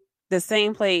 The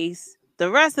same place the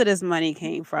rest of this money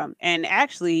came from. And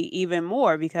actually, even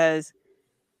more, because,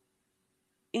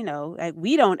 like,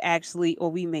 we don't actually,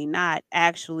 or we may not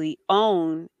actually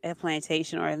own a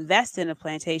plantation or invest in a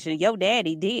plantation. Your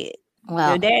daddy did. Your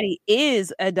Well, daddy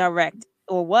is a direct,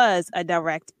 or was a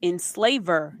direct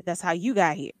enslaver. That's how you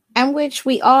got here. and which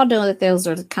we all know that those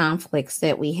are the conflicts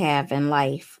that we have in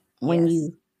life. When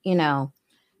Yes. you know,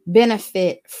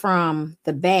 benefit from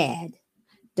the bad,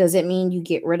 does it mean you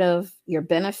get rid of your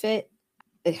benefit?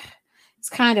 It's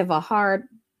kind of a hard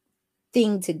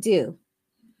thing to do.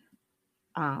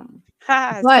 Um,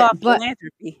 Ha, it's but called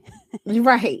philanthropy.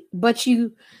 right, but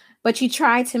you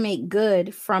try to make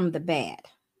good from the bad.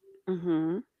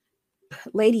 Mm-hmm.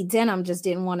 Lady Denham just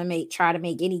didn't want to try to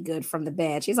make any good from the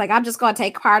bad. She's like, I'm just going to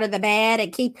take part of the bad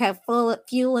and keep her full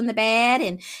fuel in the bad,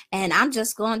 and I'm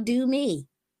just going to do me,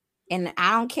 and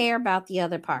I don't care about the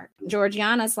other part.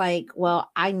 Georgiana's like, well,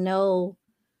 I know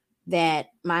that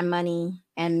my money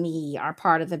and me are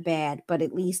part of the bad, but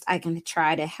at least I can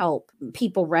try to help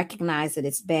people recognize that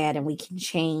it's bad, and we can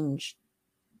change,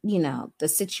 the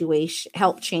situation,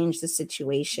 help change the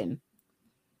situation.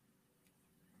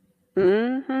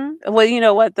 Mm-hmm. Well, you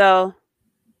know what though?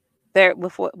 There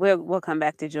before we'll come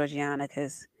back to Georgiana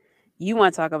because you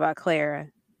want to talk about Clara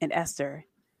and Esther,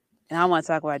 and I want to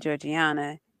talk about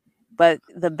Georgiana. But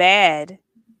the bad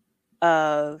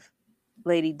of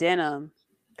Lady Denham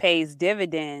pays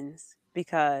dividends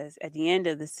because at the end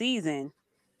of the season,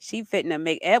 she fitting to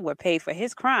make Edward pay for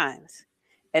his crimes.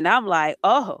 And I'm like,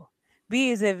 oh,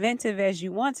 be as inventive as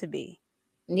you want to be.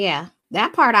 Yeah,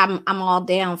 that part I'm all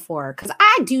down for, because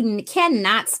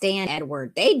cannot stand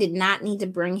Edward. They did not need to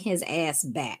bring his ass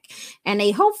back, and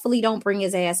they hopefully don't bring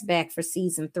his ass back for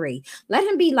season 3. Let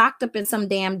him be locked up in some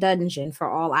damn dungeon for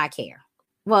all I care.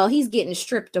 Well, he's getting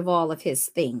stripped of all of his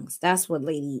things. That's what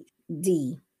Lady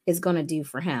D is gonna do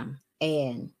for him,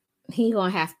 and he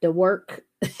gonna have to work.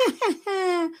 He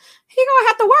gonna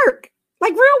have to work,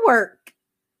 like real work.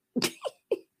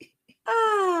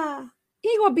 Ah,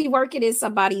 he gonna be working in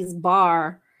somebody's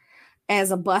bar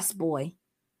as a busboy.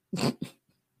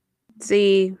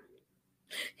 See,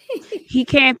 he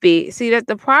can't be. See, that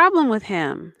the problem with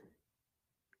him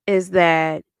is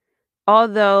that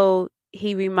although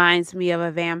he reminds me of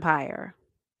a vampire,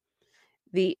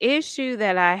 the issue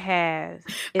that I have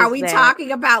Are is we that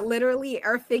talking about literally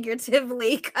or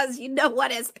figuratively? Because you know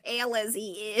what, as pale as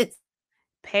he is.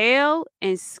 pale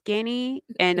and skinny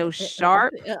and those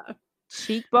sharp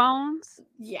cheekbones.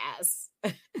 Yes.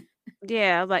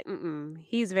 Yeah, I was like,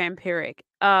 he's vampiric.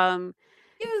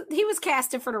 He was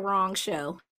casted for the wrong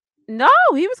show. No,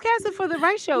 he was casted for the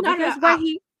right show No, no, because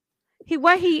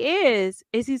what he is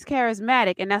he's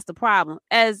charismatic, and that's the problem.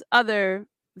 As other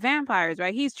vampires,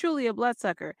 right? He's truly a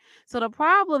bloodsucker. So the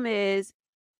problem is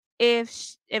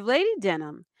if Lady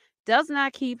Denham does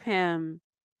not keep him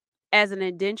as an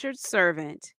indentured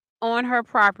servant on her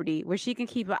property where she can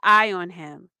keep an eye on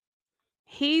him,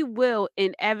 he will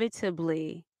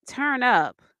inevitably turn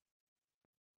up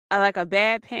like a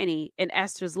bad penny in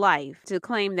Esther's life to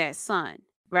claim that son,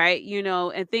 right?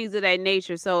 And things of that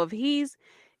nature. So if he's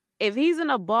in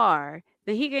a bar,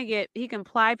 then he can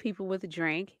ply people with a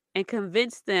drink and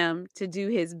convince them to do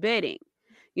his bidding.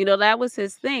 That was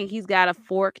his thing. He's got a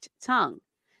forked tongue.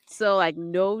 So like,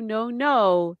 no, no,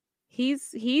 no.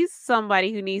 He's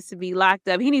somebody who needs to be locked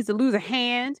up. He needs to lose a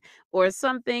hand or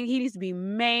something. He needs to be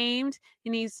maimed. He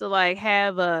needs to like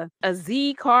have a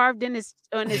Z carved in his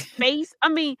on his face. I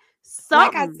mean,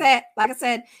 like something. I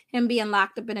said, him being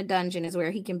locked up in a dungeon is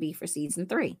where he can be for season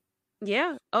 3.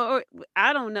 Yeah. Or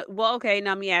I don't know. Well, okay,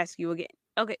 now let me ask you again.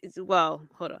 Okay, well,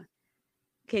 hold on.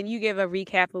 Can you give a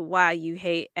recap of why you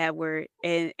hate Edward?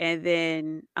 And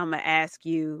then I'm gonna ask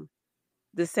you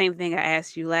the same thing I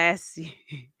asked you last year.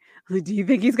 Do you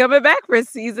think he's coming back for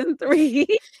season 3?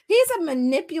 He's a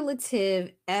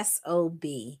manipulative SOB.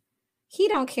 He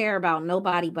don't care about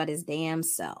nobody but his damn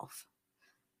self.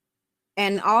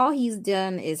 And all he's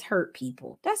done is hurt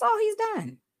people. That's all he's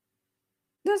done.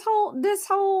 This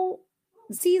whole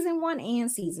season 1 and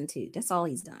season 2. That's all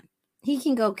he's done. He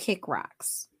can go kick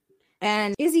rocks.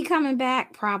 And is he coming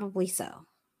back? Probably so.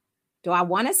 Do I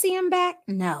want to see him back?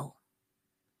 No.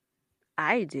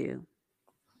 I do.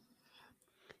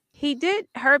 He did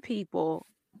hurt people,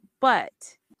 but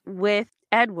with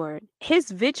Edward, his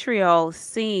vitriol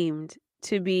seemed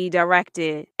to be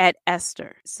directed at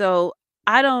Esther. So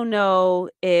I don't know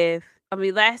if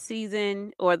last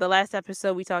season or the last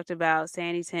episode we talked about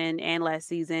Sanditon, and last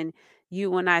season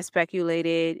you and I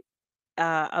speculated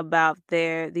about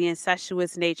the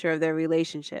incestuous nature of their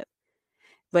relationship.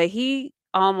 But he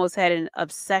almost had an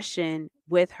obsession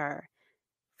with her.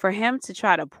 For him to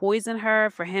try to poison her,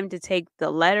 for him to take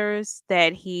the letters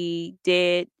that he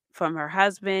did from her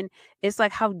husband, it's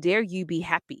like, how dare you be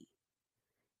happy?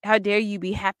 How dare you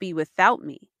be happy without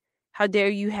me? How dare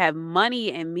you have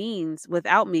money and means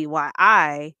without me while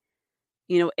I,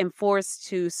 am forced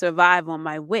to survive on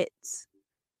my wits?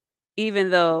 Even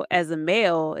though, as a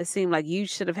male, it seemed like you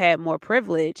should have had more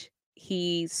privilege,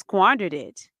 he squandered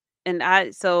it.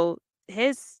 So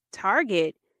his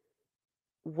target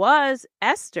was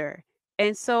Esther.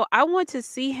 And so I want to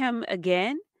see him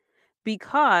again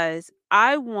because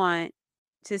I want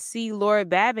to see Lord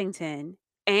Babington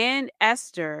and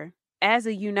Esther as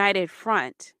a united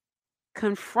front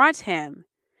confront him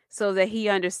so that he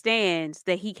understands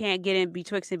that he can't get in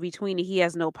betwixt and between and he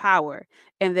has no power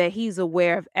and that he's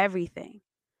aware of everything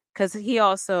because he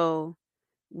also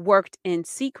worked in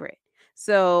secret.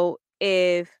 So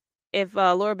if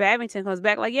Lord Babington comes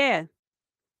back like, yeah,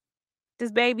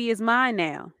 this baby is mine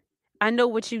now. I know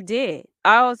what you did.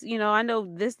 I know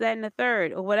this, that, and the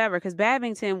third, or whatever. Because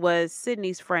Babington was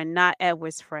Sydney's friend, not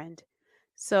Edward's friend.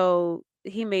 So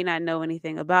he may not know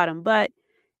anything about him. But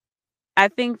I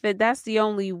think that that's the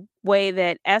only way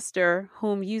that Esther,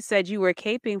 whom you said you were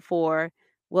caping for,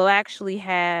 will actually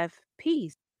have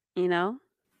peace, you know?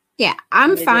 Yeah,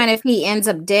 I'm And fine if he ends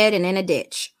up dead and in a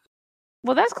ditch.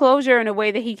 well, that's closure in a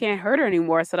way that he can't hurt her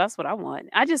anymore. So that's what I want.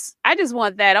 I just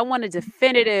want that. I want a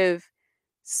definitive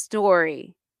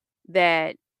story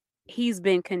that he's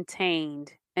been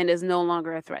contained and is no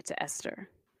longer a threat to Esther.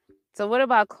 So what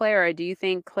about Clara? Do you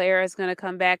think Clara is going to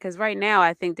come back? Because right now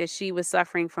I think that she was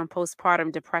suffering from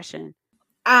postpartum depression.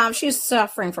 She was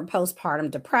suffering from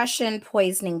postpartum depression,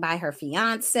 poisoning by her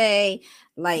fiance,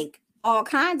 like all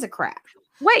kinds of crap.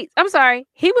 Wait, I'm sorry.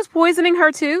 He was poisoning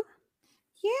her too?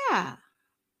 Yeah.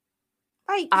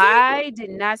 Like I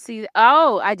did not see.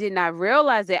 Oh, I did not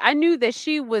realize that. I knew that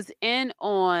she was in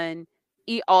on,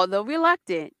 although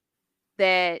reluctant,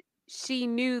 that she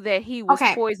knew that he was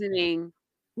okay, poisoning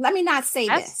let me not say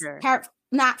this. Esther.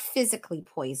 Not physically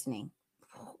poisoning.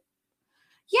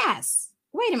 Yes.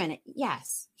 Wait a minute.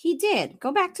 Yes, he did.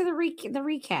 Go back to the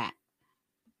recap.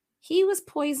 He was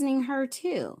poisoning her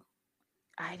too.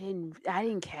 I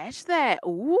didn't catch that.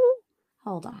 Ooh.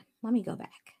 Hold on. Let me go back.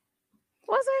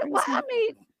 Was it? Well, I Poison.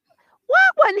 mean, why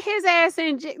wasn't his ass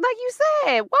in jail? Like you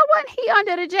said, why wasn't he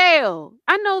under the jail?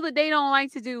 I know that they don't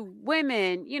like to do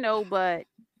women, but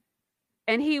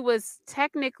and he was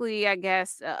technically, I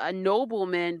guess, a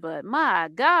nobleman, but my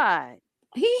God.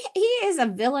 He is a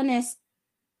villainous,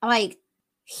 like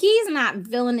he's not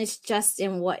villainous just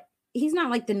in what he's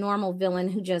not like the normal villain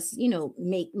who just,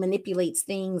 manipulates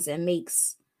things and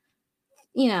makes,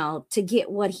 to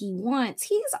get what he wants.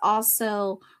 He's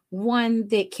also one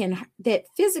that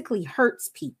physically hurts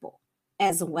people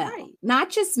as well, Right. not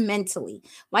just mentally.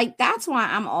 Like that's why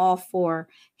I'm all for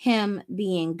him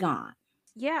being gone.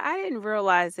 Yeah, I didn't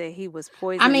realize that he was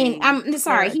I mean, poisoning I'm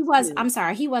sorry. Clara He was. too. I'm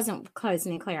sorry. He wasn't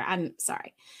poisoning Claire. I'm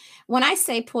sorry. When I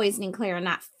say poisoning Claire,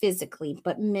 not physically,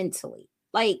 but mentally,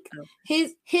 like Oh,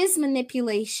 his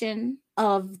manipulation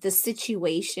of the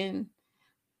situation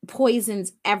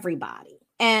poisons everybody.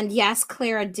 And yes,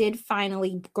 Clara did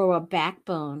finally grow a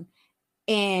backbone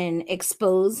and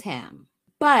expose him,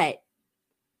 but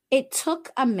it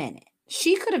took a minute.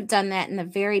 She could have done that in the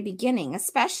very beginning,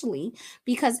 especially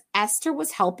because Esther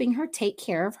was helping her take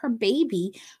care of her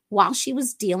baby while she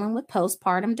was dealing with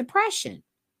postpartum depression.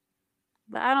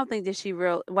 but I don't think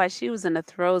that while she was in the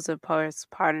throes of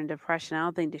postpartum depression, I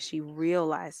don't think that she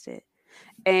realized it.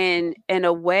 And in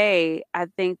a way, I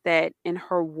think that in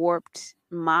her warped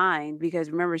mind, because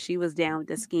remember, she was down with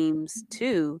the schemes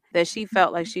too, that she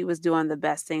felt like she was doing the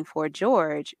best thing for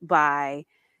George by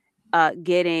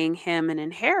getting him an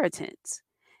inheritance.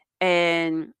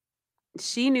 And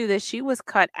she knew that she was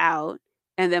cut out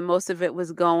and that most of it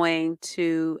was going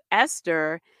to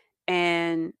Esther.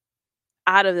 And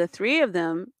out of the three of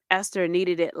them, Esther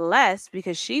needed it less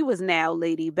because she was now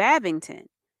Lady Babington.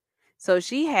 So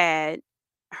she had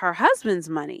her husband's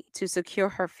money to secure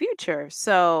her future.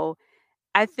 So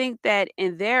I think that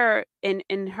in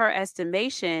her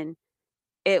estimation,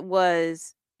 it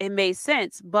made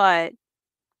sense. But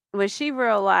when she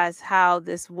realized how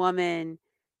this woman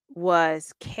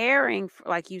was caring for,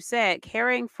 like you said,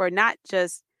 caring for not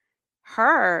just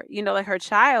her, like her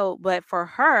child, but for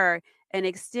her and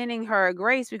extending her a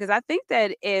grace, because I think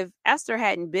that if Esther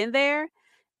hadn't been there,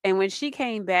 and when she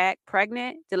came back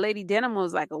pregnant, the Lady Denham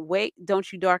was like, "Wait,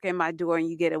 don't you darken my door and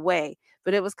you get away."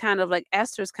 But it was kind of like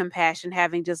Esther's compassion,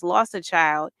 having just lost a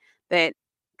child, that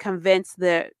convinced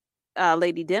the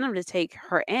Lady Denham to take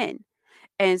her in.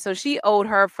 And so she owed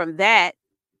her from that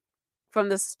from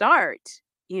the start,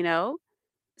 you know?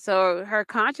 So her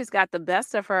conscience got the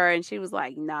best of her and she was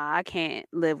like, "Nah, I can't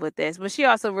live with this." But she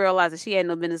also realized that she had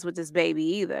no business with this baby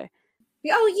either.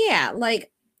 Oh yeah,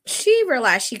 like she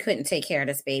realized she couldn't take care of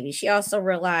this baby. She also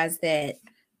realized that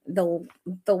the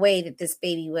the way that this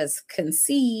baby was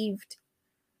conceived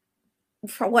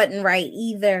wasn't right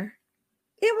either.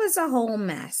 It was a whole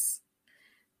mess.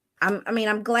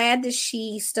 I'm glad that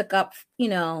she stuck up,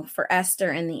 for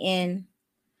Esther in the end.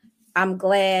 I'm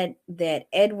glad that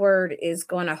Edward is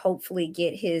going to hopefully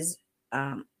get his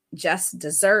just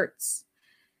desserts.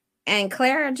 And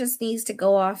Clara just needs to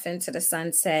go off into the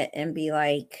sunset and be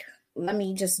like, let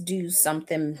me just do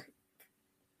something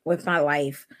with my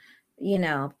life. You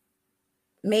know,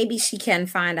 maybe she can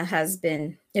find a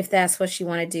husband if that's what she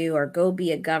want to do, or go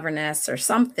be a governess or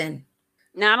something.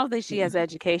 Now, I don't think she has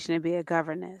education to be a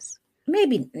governess.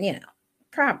 Maybe,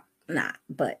 probably not,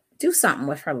 but do something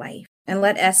with her life and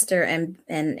let Esther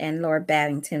and Lord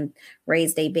Babington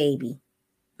raise their baby.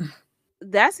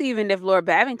 That's even if Lord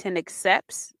Babington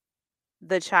accepts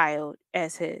the child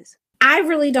as his. I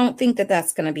really don't think that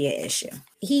that's going to be an issue.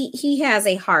 He has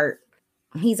a heart.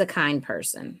 He's a kind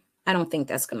person. I don't think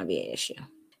that's going to be an issue,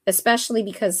 especially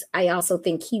because I also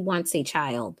think he wants a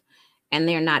child and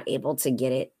they're not able to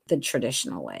get it the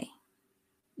traditional way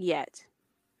Yet.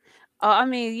 I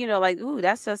mean,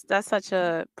 that's such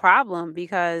a problem,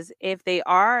 because if they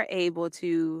are able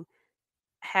to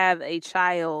have a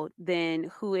child,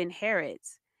 then who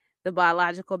inherits? The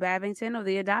biological Babington or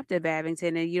the adopted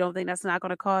Babington? And you don't think that's not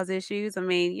going to cause issues? I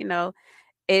mean,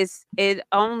 it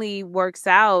only works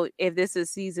out if this is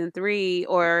season 3,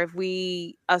 or if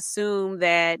we assume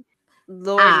that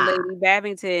Lord and Lady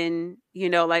Babington,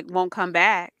 won't come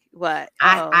back. What?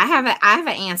 I have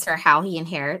an answer how he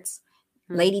inherits.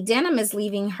 Lady Denham is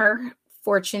leaving her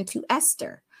fortune to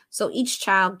Esther, so each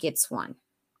child gets one.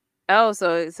 Oh,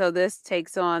 so this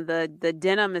takes on the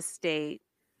Denham estate.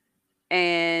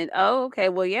 And okay,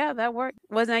 well, yeah, that worked.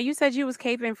 Well, now you said you was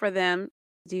caping for them.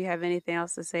 Do you have anything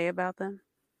else to say about them?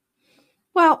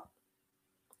 Well,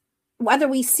 whether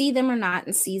we see them or not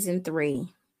in season 3,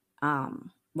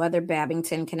 whether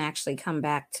Babington can actually come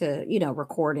back to,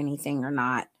 record anything or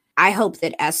not, I hope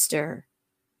that Esther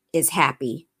is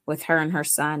happy with her and her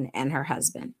son and her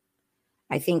husband.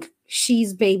 I think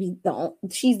she's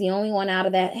the only one out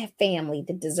of that family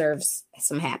that deserves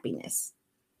some happiness.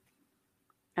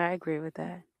 I agree with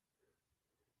that.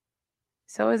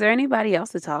 So is there anybody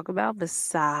else to talk about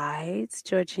besides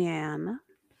Georgiana?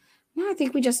 No, I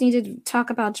think we just need to talk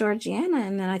about Georgiana,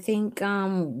 and then I think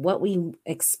what we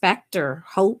expect or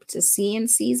hope to see in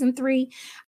season 3.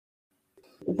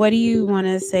 What do you want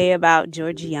to say about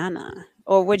Georgiana?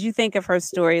 Or what do you think of her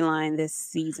storyline this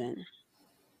season?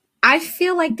 I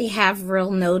feel like they have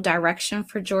real no direction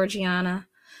for Georgiana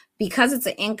because it's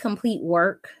an incomplete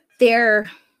work. They're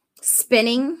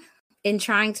spinning and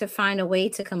trying to find a way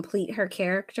to complete her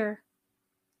character.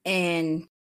 And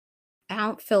I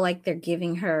don't feel like they're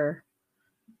giving her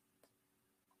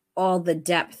all the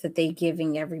depth that they're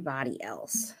giving everybody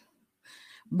else.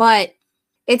 But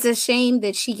it's a shame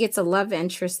that she gets a love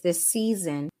interest this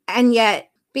season, and yet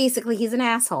basically he's an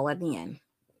asshole at the end.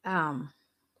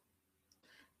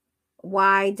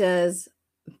 Why does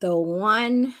the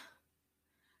one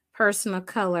person of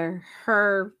color,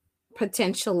 her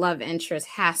potential love interest,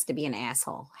 has to be an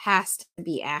asshole, has to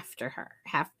be after her,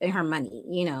 have her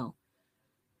money,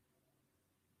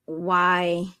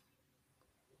 Why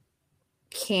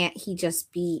can't he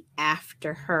just be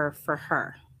after her for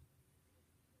her?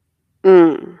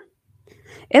 Isn't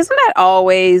that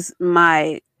always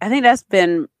I think that's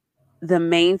been the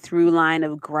main through line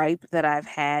of gripe that I've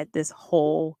had this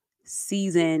whole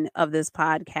season of this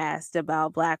podcast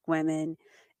about Black women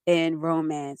in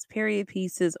romance, period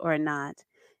pieces or not,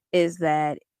 is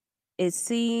that it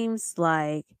seems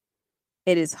like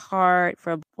it is hard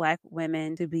for Black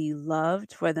women to be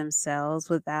loved for themselves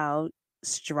without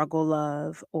struggle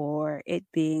love or it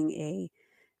being a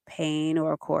pain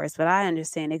or a course. But I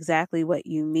understand exactly what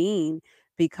you mean,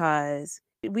 because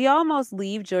we almost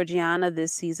leave Georgiana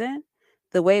this season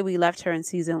the way we left her in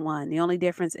season 1. The only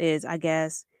difference is, I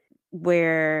guess,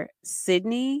 where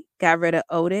Sydney got rid of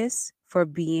Otis for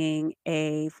being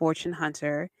a fortune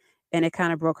hunter, and it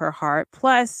kind of broke her heart.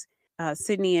 Plus,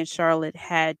 Sydney and Charlotte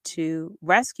had to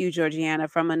rescue Georgiana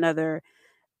from another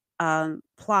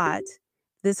plot.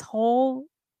 This whole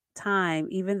time,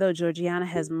 even though Georgiana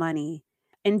has money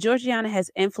and Georgiana has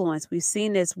influence, we've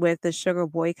seen this with the sugar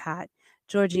boycott,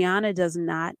 Georgiana does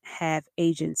not have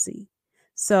agency.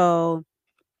 So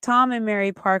Tom and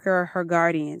Mary Parker are her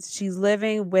guardians. She's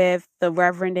living with the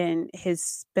Reverend and his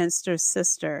spinster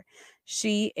sister.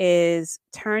 She is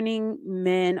turning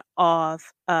men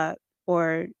off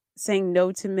or saying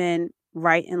no to men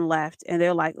right and left. And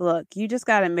they're like, look, you just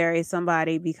got to marry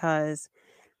somebody because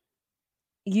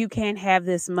you can't have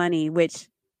this money, which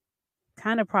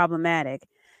kind of problematic.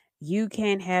 You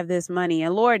can't have this money.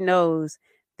 And Lord knows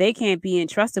they can't be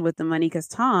entrusted with the money because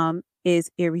Tom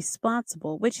is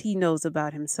irresponsible, which he knows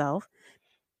about himself.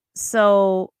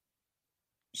 So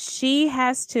she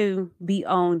has to be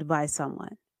owned by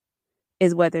someone,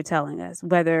 is what they're telling us.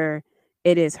 Whether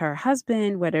it is her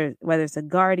husband, whether it's a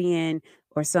guardian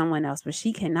or someone else, but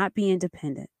she cannot be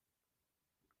independent.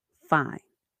 Fine.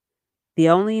 The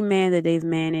only man that they've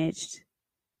managed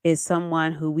is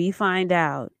someone who we find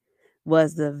out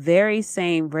was the very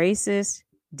same racist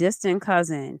distant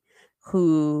cousin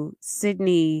who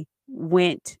Sydney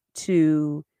went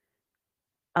to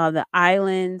the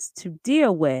islands to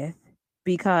deal with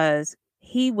because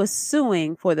he was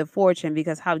suing for the fortune,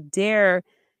 because how dare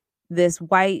this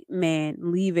white man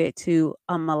leave it to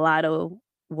a mulatto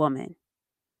woman.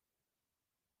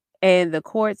 And the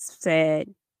courts said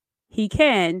he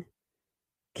can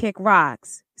kick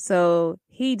rocks. So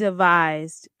he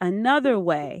devised another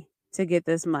way to get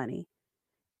this money.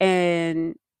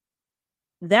 And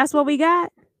that's what we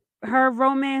got. Her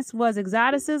romance was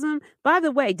exoticism. By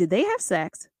the way, did they have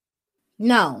sex?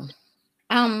 No.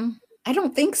 I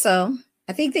don't think so.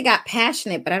 I think they got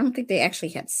passionate, but I don't think they actually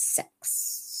had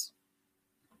sex.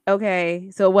 Okay,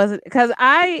 so it wasn't, because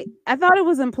I thought it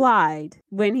was implied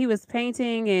when he was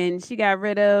painting and she got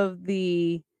rid of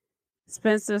the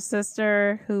Spencer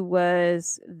sister who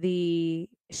was the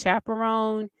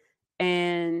chaperone,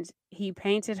 and he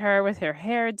painted her with her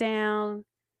hair down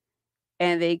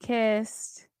and they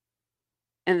kissed,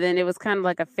 and then it was kind of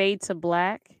like a fade to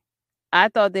black. I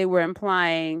thought they were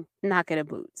implying knocking of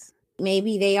boots.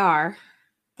 Maybe they are.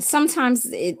 Sometimes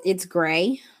it's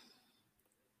gray.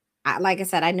 Like I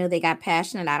said, I know they got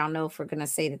passionate. I don't know if we're going to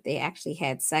say that they actually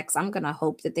had sex. I'm going to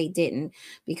hope that they didn't,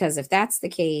 because if that's the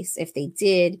case, if they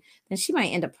did, then she might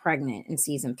end up pregnant in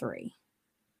season 3.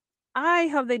 I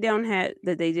hope they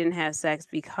didn't have sex,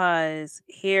 because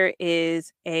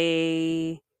here's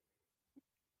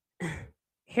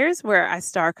where I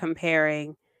start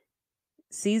comparing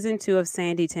season 2 of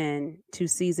Sanditon to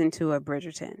season 2 of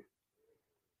Bridgerton.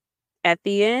 At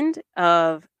the end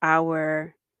of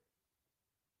our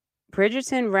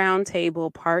Bridgerton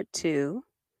Roundtable Part 2,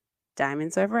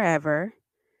 Diamonds Are Forever,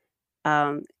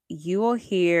 you will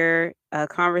hear a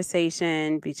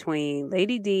conversation between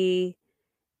Lady D,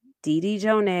 Dee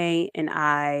Jonay, and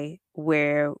I,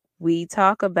 where we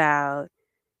talk about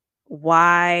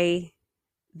why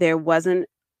there wasn't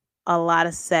a lot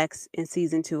of sex in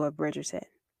season 2 of Bridgerton.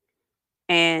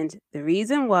 And the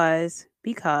reason was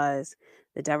because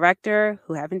the director,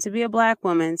 who happened to be a Black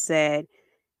woman, said,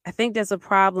 I think there's a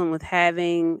problem with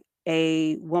having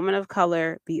a woman of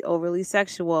color be overly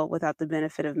sexual without the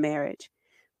benefit of marriage.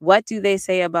 What do they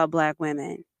say about Black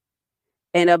women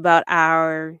and about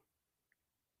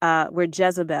we're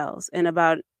Jezebels, and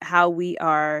about how we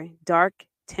are dark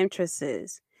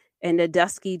temptresses and a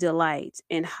dusky delight,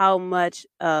 and how much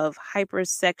of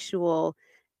hypersexual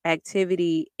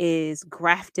activity is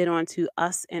grafted onto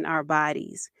us and our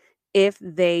bodies if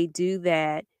they do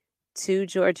that to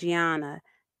Georgiana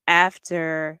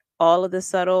after all of the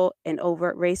subtle and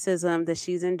overt racism that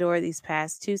she's endured these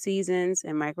past 2 seasons,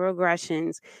 and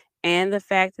microaggressions, and the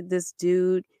fact that this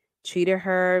dude treated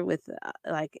her with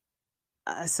like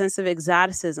a sense of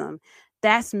exoticism.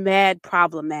 That's mad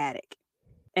problematic.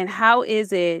 And how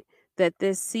is it that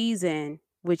this season,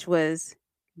 which was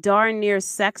darn near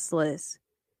sexless,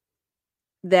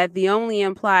 that the only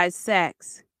implied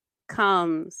sex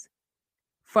comes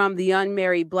from the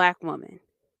unmarried Black woman,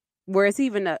 where it's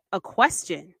even a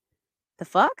question? The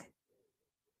fuck?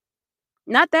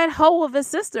 Not that hoe of a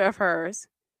sister of hers,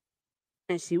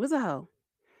 and she was a hoe,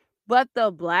 but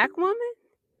the Black woman,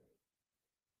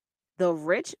 the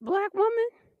rich Black woman.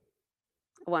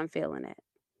 Oh, I'm feeling it.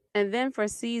 And then for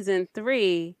season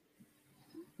 3,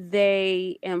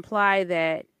 they imply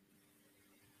that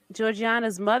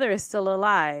Georgiana's mother is still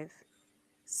alive.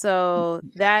 So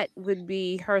that would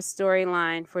be her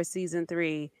storyline for season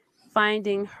 3,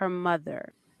 finding her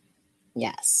mother.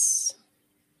 Yes.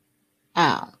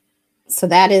 So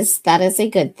that is a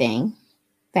good thing.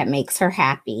 That makes her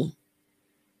happy.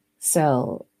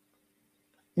 So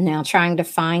now trying to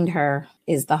find her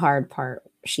is the hard part.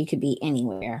 She could be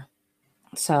anywhere.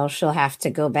 So she'll have to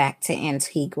go back to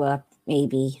Antigua,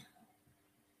 maybe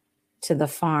to the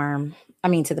farm,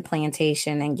 to the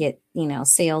plantation, and get,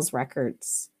 sales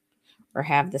records, or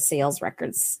have the sales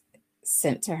records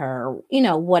sent to her,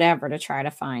 whatever, to try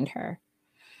to find her.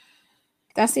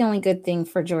 That's the only good thing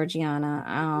for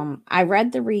Georgiana. I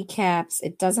read the recaps.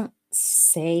 It doesn't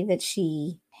say that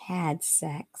she had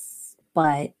sex,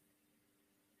 but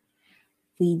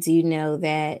we do know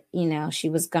that, she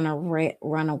was going to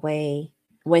run away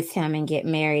with him and get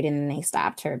married, and then they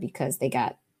stopped her because they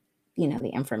got, the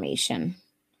information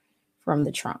from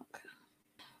the trunk.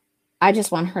 I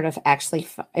just want her to actually,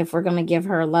 if we're going to give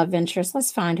her a love interest,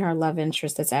 let's find her a love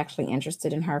interest that's actually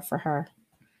interested in her for her,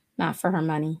 not for her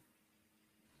money.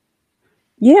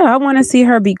 Yeah, I want to see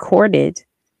her be courted.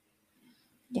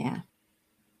 Yeah.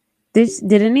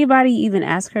 Did anybody even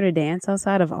ask her to dance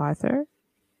outside of Arthur?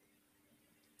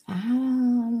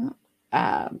 Um,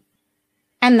 uh,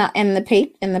 and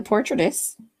the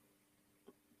portraitess.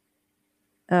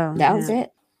 Oh, That was yeah.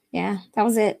 it. Yeah, that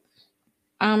was it.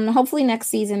 Hopefully next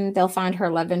season they'll find her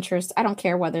love interest. I don't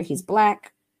care whether he's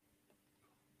black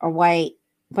or white,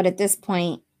 but at this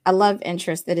point, a love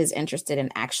interest that is interested in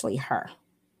actually her,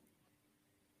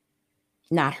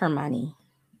 not her money,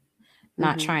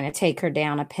 not Mhm. trying to take her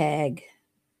down a peg,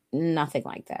 nothing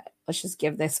like that. Let's just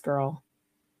give this girl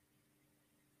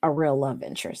a real love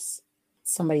interest,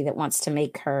 somebody that wants to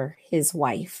make her his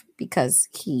wife because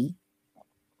he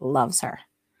loves her.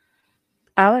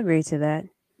 I'll agree to that.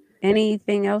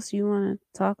 Anything else you want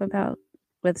to talk about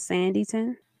with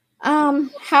Sanditon?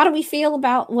 How do we feel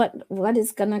about what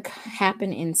is gonna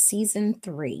happen in season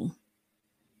 3?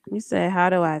 You said how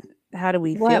do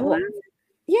we What, feel? what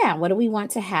yeah, what do we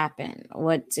want to happen?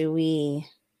 What do we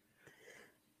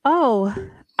Oh,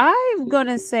 I'm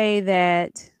gonna say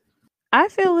that I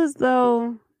feel as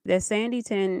though that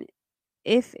Sanditon,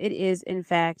 if it is in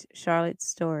fact Charlotte's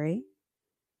story,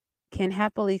 can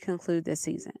happily conclude this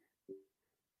season.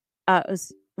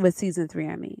 With season 3,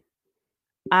 I mean.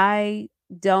 I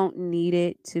don't need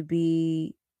it to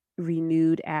be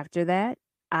renewed after that.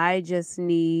 I just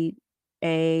need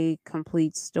a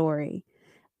complete story.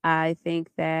 I think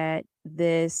that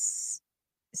this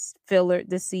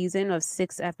season of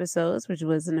 6 episodes, which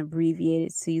was an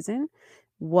abbreviated season,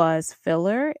 was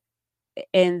filler,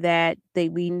 and that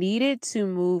we needed to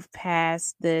move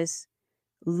past this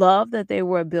love that they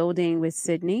were building with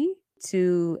Sydney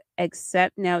to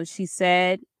accept. Now, she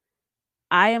said,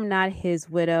 I am not his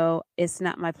widow. It's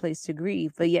not my place to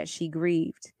grieve, but yet she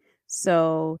grieved.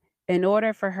 So, in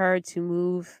order for her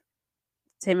to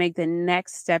make the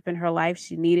next step in her life,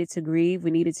 she needed to grieve.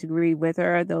 We needed to grieve with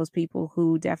her. Those people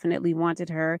who definitely wanted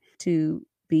her to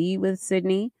be with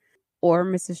Sydney or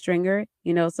Mr. Stringer,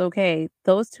 it's okay.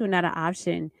 Those two are not an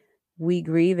option. We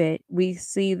grieve it. We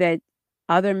see that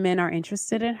other men are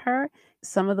interested in her.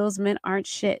 Some of those men aren't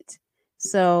shit.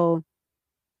 So,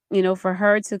 for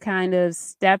her to kind of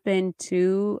step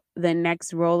into the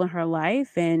next role in her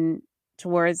life and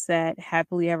towards that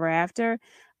happily ever after,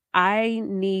 I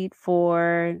need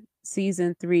for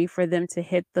season 3 for them to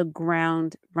hit the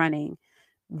ground running.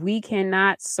 We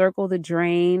cannot circle the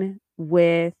drain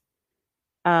with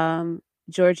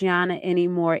Georgiana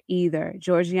anymore either.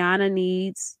 Georgiana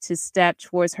needs to step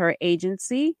towards her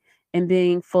agency and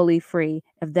being fully free.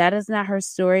 If that is not her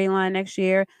storyline next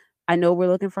year, I know we're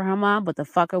looking for her mom, but the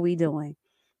fuck are we doing?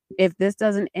 If this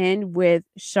doesn't end with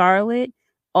Charlotte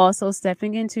also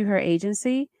stepping into her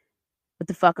agency, what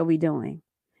the fuck are we doing?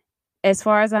 As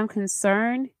far as I'm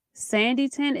concerned,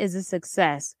 Sanditon is a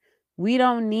success. We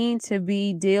don't need to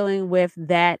be dealing with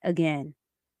that again.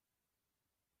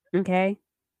 Okay?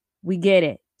 We get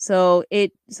it. So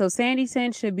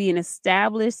Sanditon should be an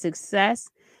established success.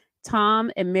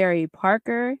 Tom and Mary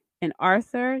Parker and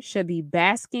Arthur should be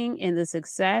basking in the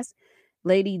success.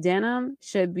 Lady Denham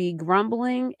should be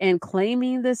grumbling and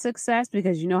claiming the success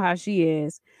because you know how she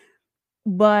is.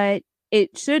 But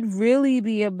it should really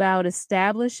be about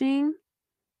establishing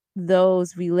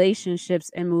those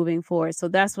relationships and moving forward. So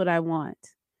that's what I want.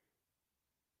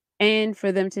 And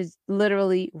for them to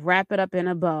literally wrap it up in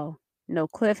a bow. No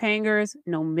cliffhangers,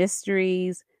 no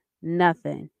mysteries,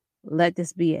 nothing. Let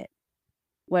this be it.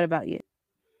 What about you?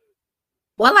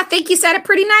 Well, I think you said it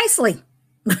pretty nicely.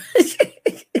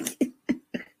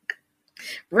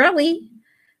 Really?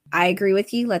 I agree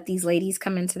with you. Let these ladies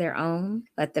come into their own.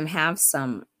 Let them have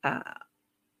some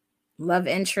love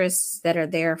interests that are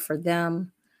there for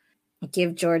them.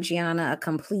 Give Georgiana a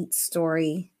complete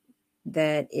story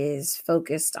that is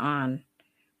focused on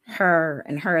her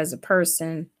and her as a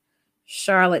person.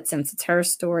 Charlotte, since it's her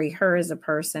story, her as a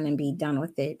person, and be done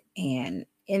with it. And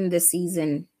in the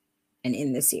season and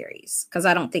in the series, because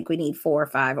I don't think we need 4 or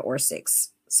 5 or 6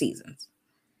 seasons.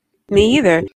 Me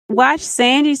either. Watch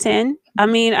Sanditon. I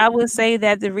mean, I would say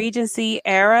that the Regency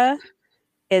era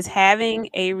is having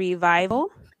a revival.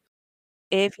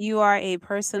 If you are a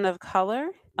person of color,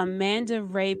 Amanda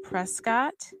Ray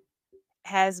Prescott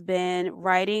has been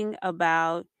writing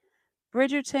about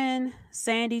Bridgerton,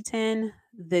 Sanditon,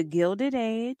 The Gilded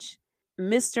Age,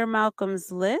 Mr.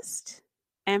 Malcolm's List,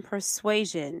 and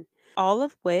Persuasion, all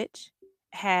of which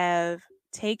have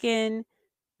taken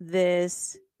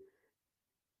this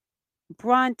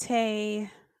Bronte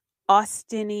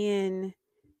Austinian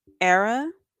era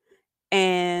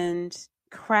and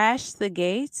crashed the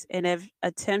gates and have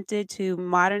attempted to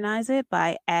modernize it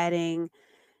by adding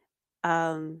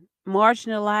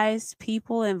marginalized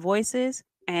people and voices,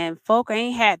 and folk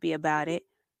ain't happy about it.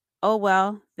 Oh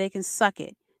well, they can suck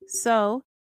it. So,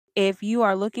 if you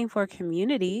are looking for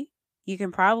community, you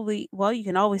can probably, well, you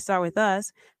can always start with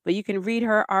us, but you can read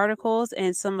her articles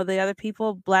and some of the other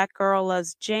people. Black Girl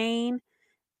Loves Jane,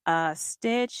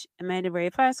 Stitch, Amanda Ray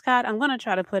Prescott. I'm gonna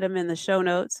try to put them in the show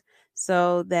notes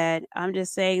so that I'm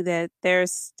just saying that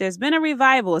there's been a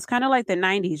revival. It's kind of like the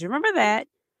 '90s. Remember that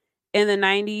in the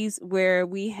 '90s where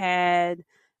we had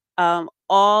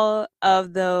all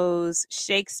of those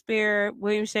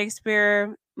William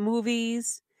Shakespeare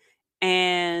movies,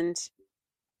 and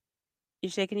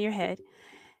you're shaking your head.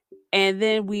 And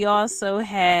then we also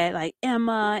had like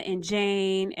Emma and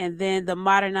Jane, and then the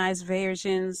modernized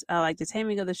versions, like The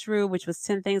Taming of the Shrew, which was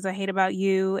 10 Things I Hate About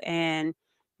You, and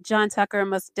John Tucker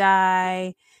Must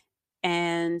Die,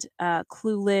 and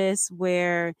Clueless,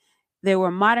 where there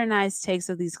were modernized takes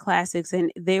of these classics,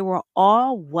 and they were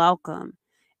all welcome.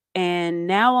 And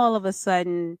now all of a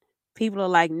sudden, people are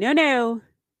like, no, no,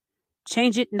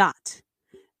 change it not.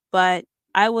 But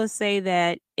I will say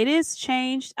that it is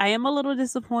changed. I am a little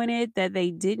disappointed that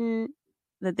they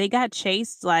got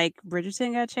chased like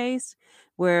Bridgerton got chased,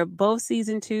 where both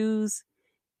season twos,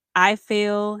 I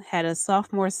feel, had a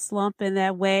sophomore slump in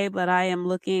that way, but I am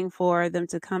looking for them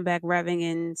to come back revving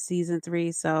in season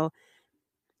three. So,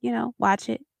 watch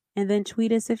it and then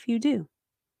tweet us if you do.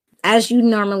 As you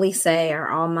normally say, are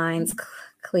all minds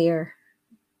clear?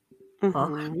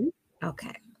 Mm-hmm.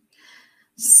 Okay.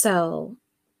 So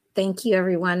thank you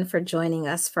everyone for joining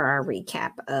us for our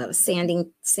recap of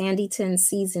Sanditon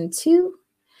season 2.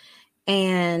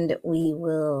 And we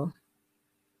will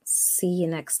see you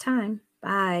next time.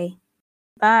 Bye.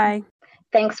 Bye.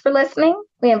 Thanks for listening.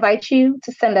 We invite you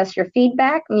to send us your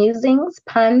feedback, musings,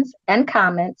 puns, and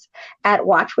comments at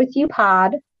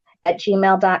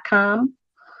watchwithyoupod@gmail.com,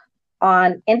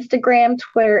 on Instagram,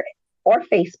 Twitter, or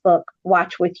Facebook,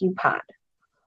 Watch With You Pod.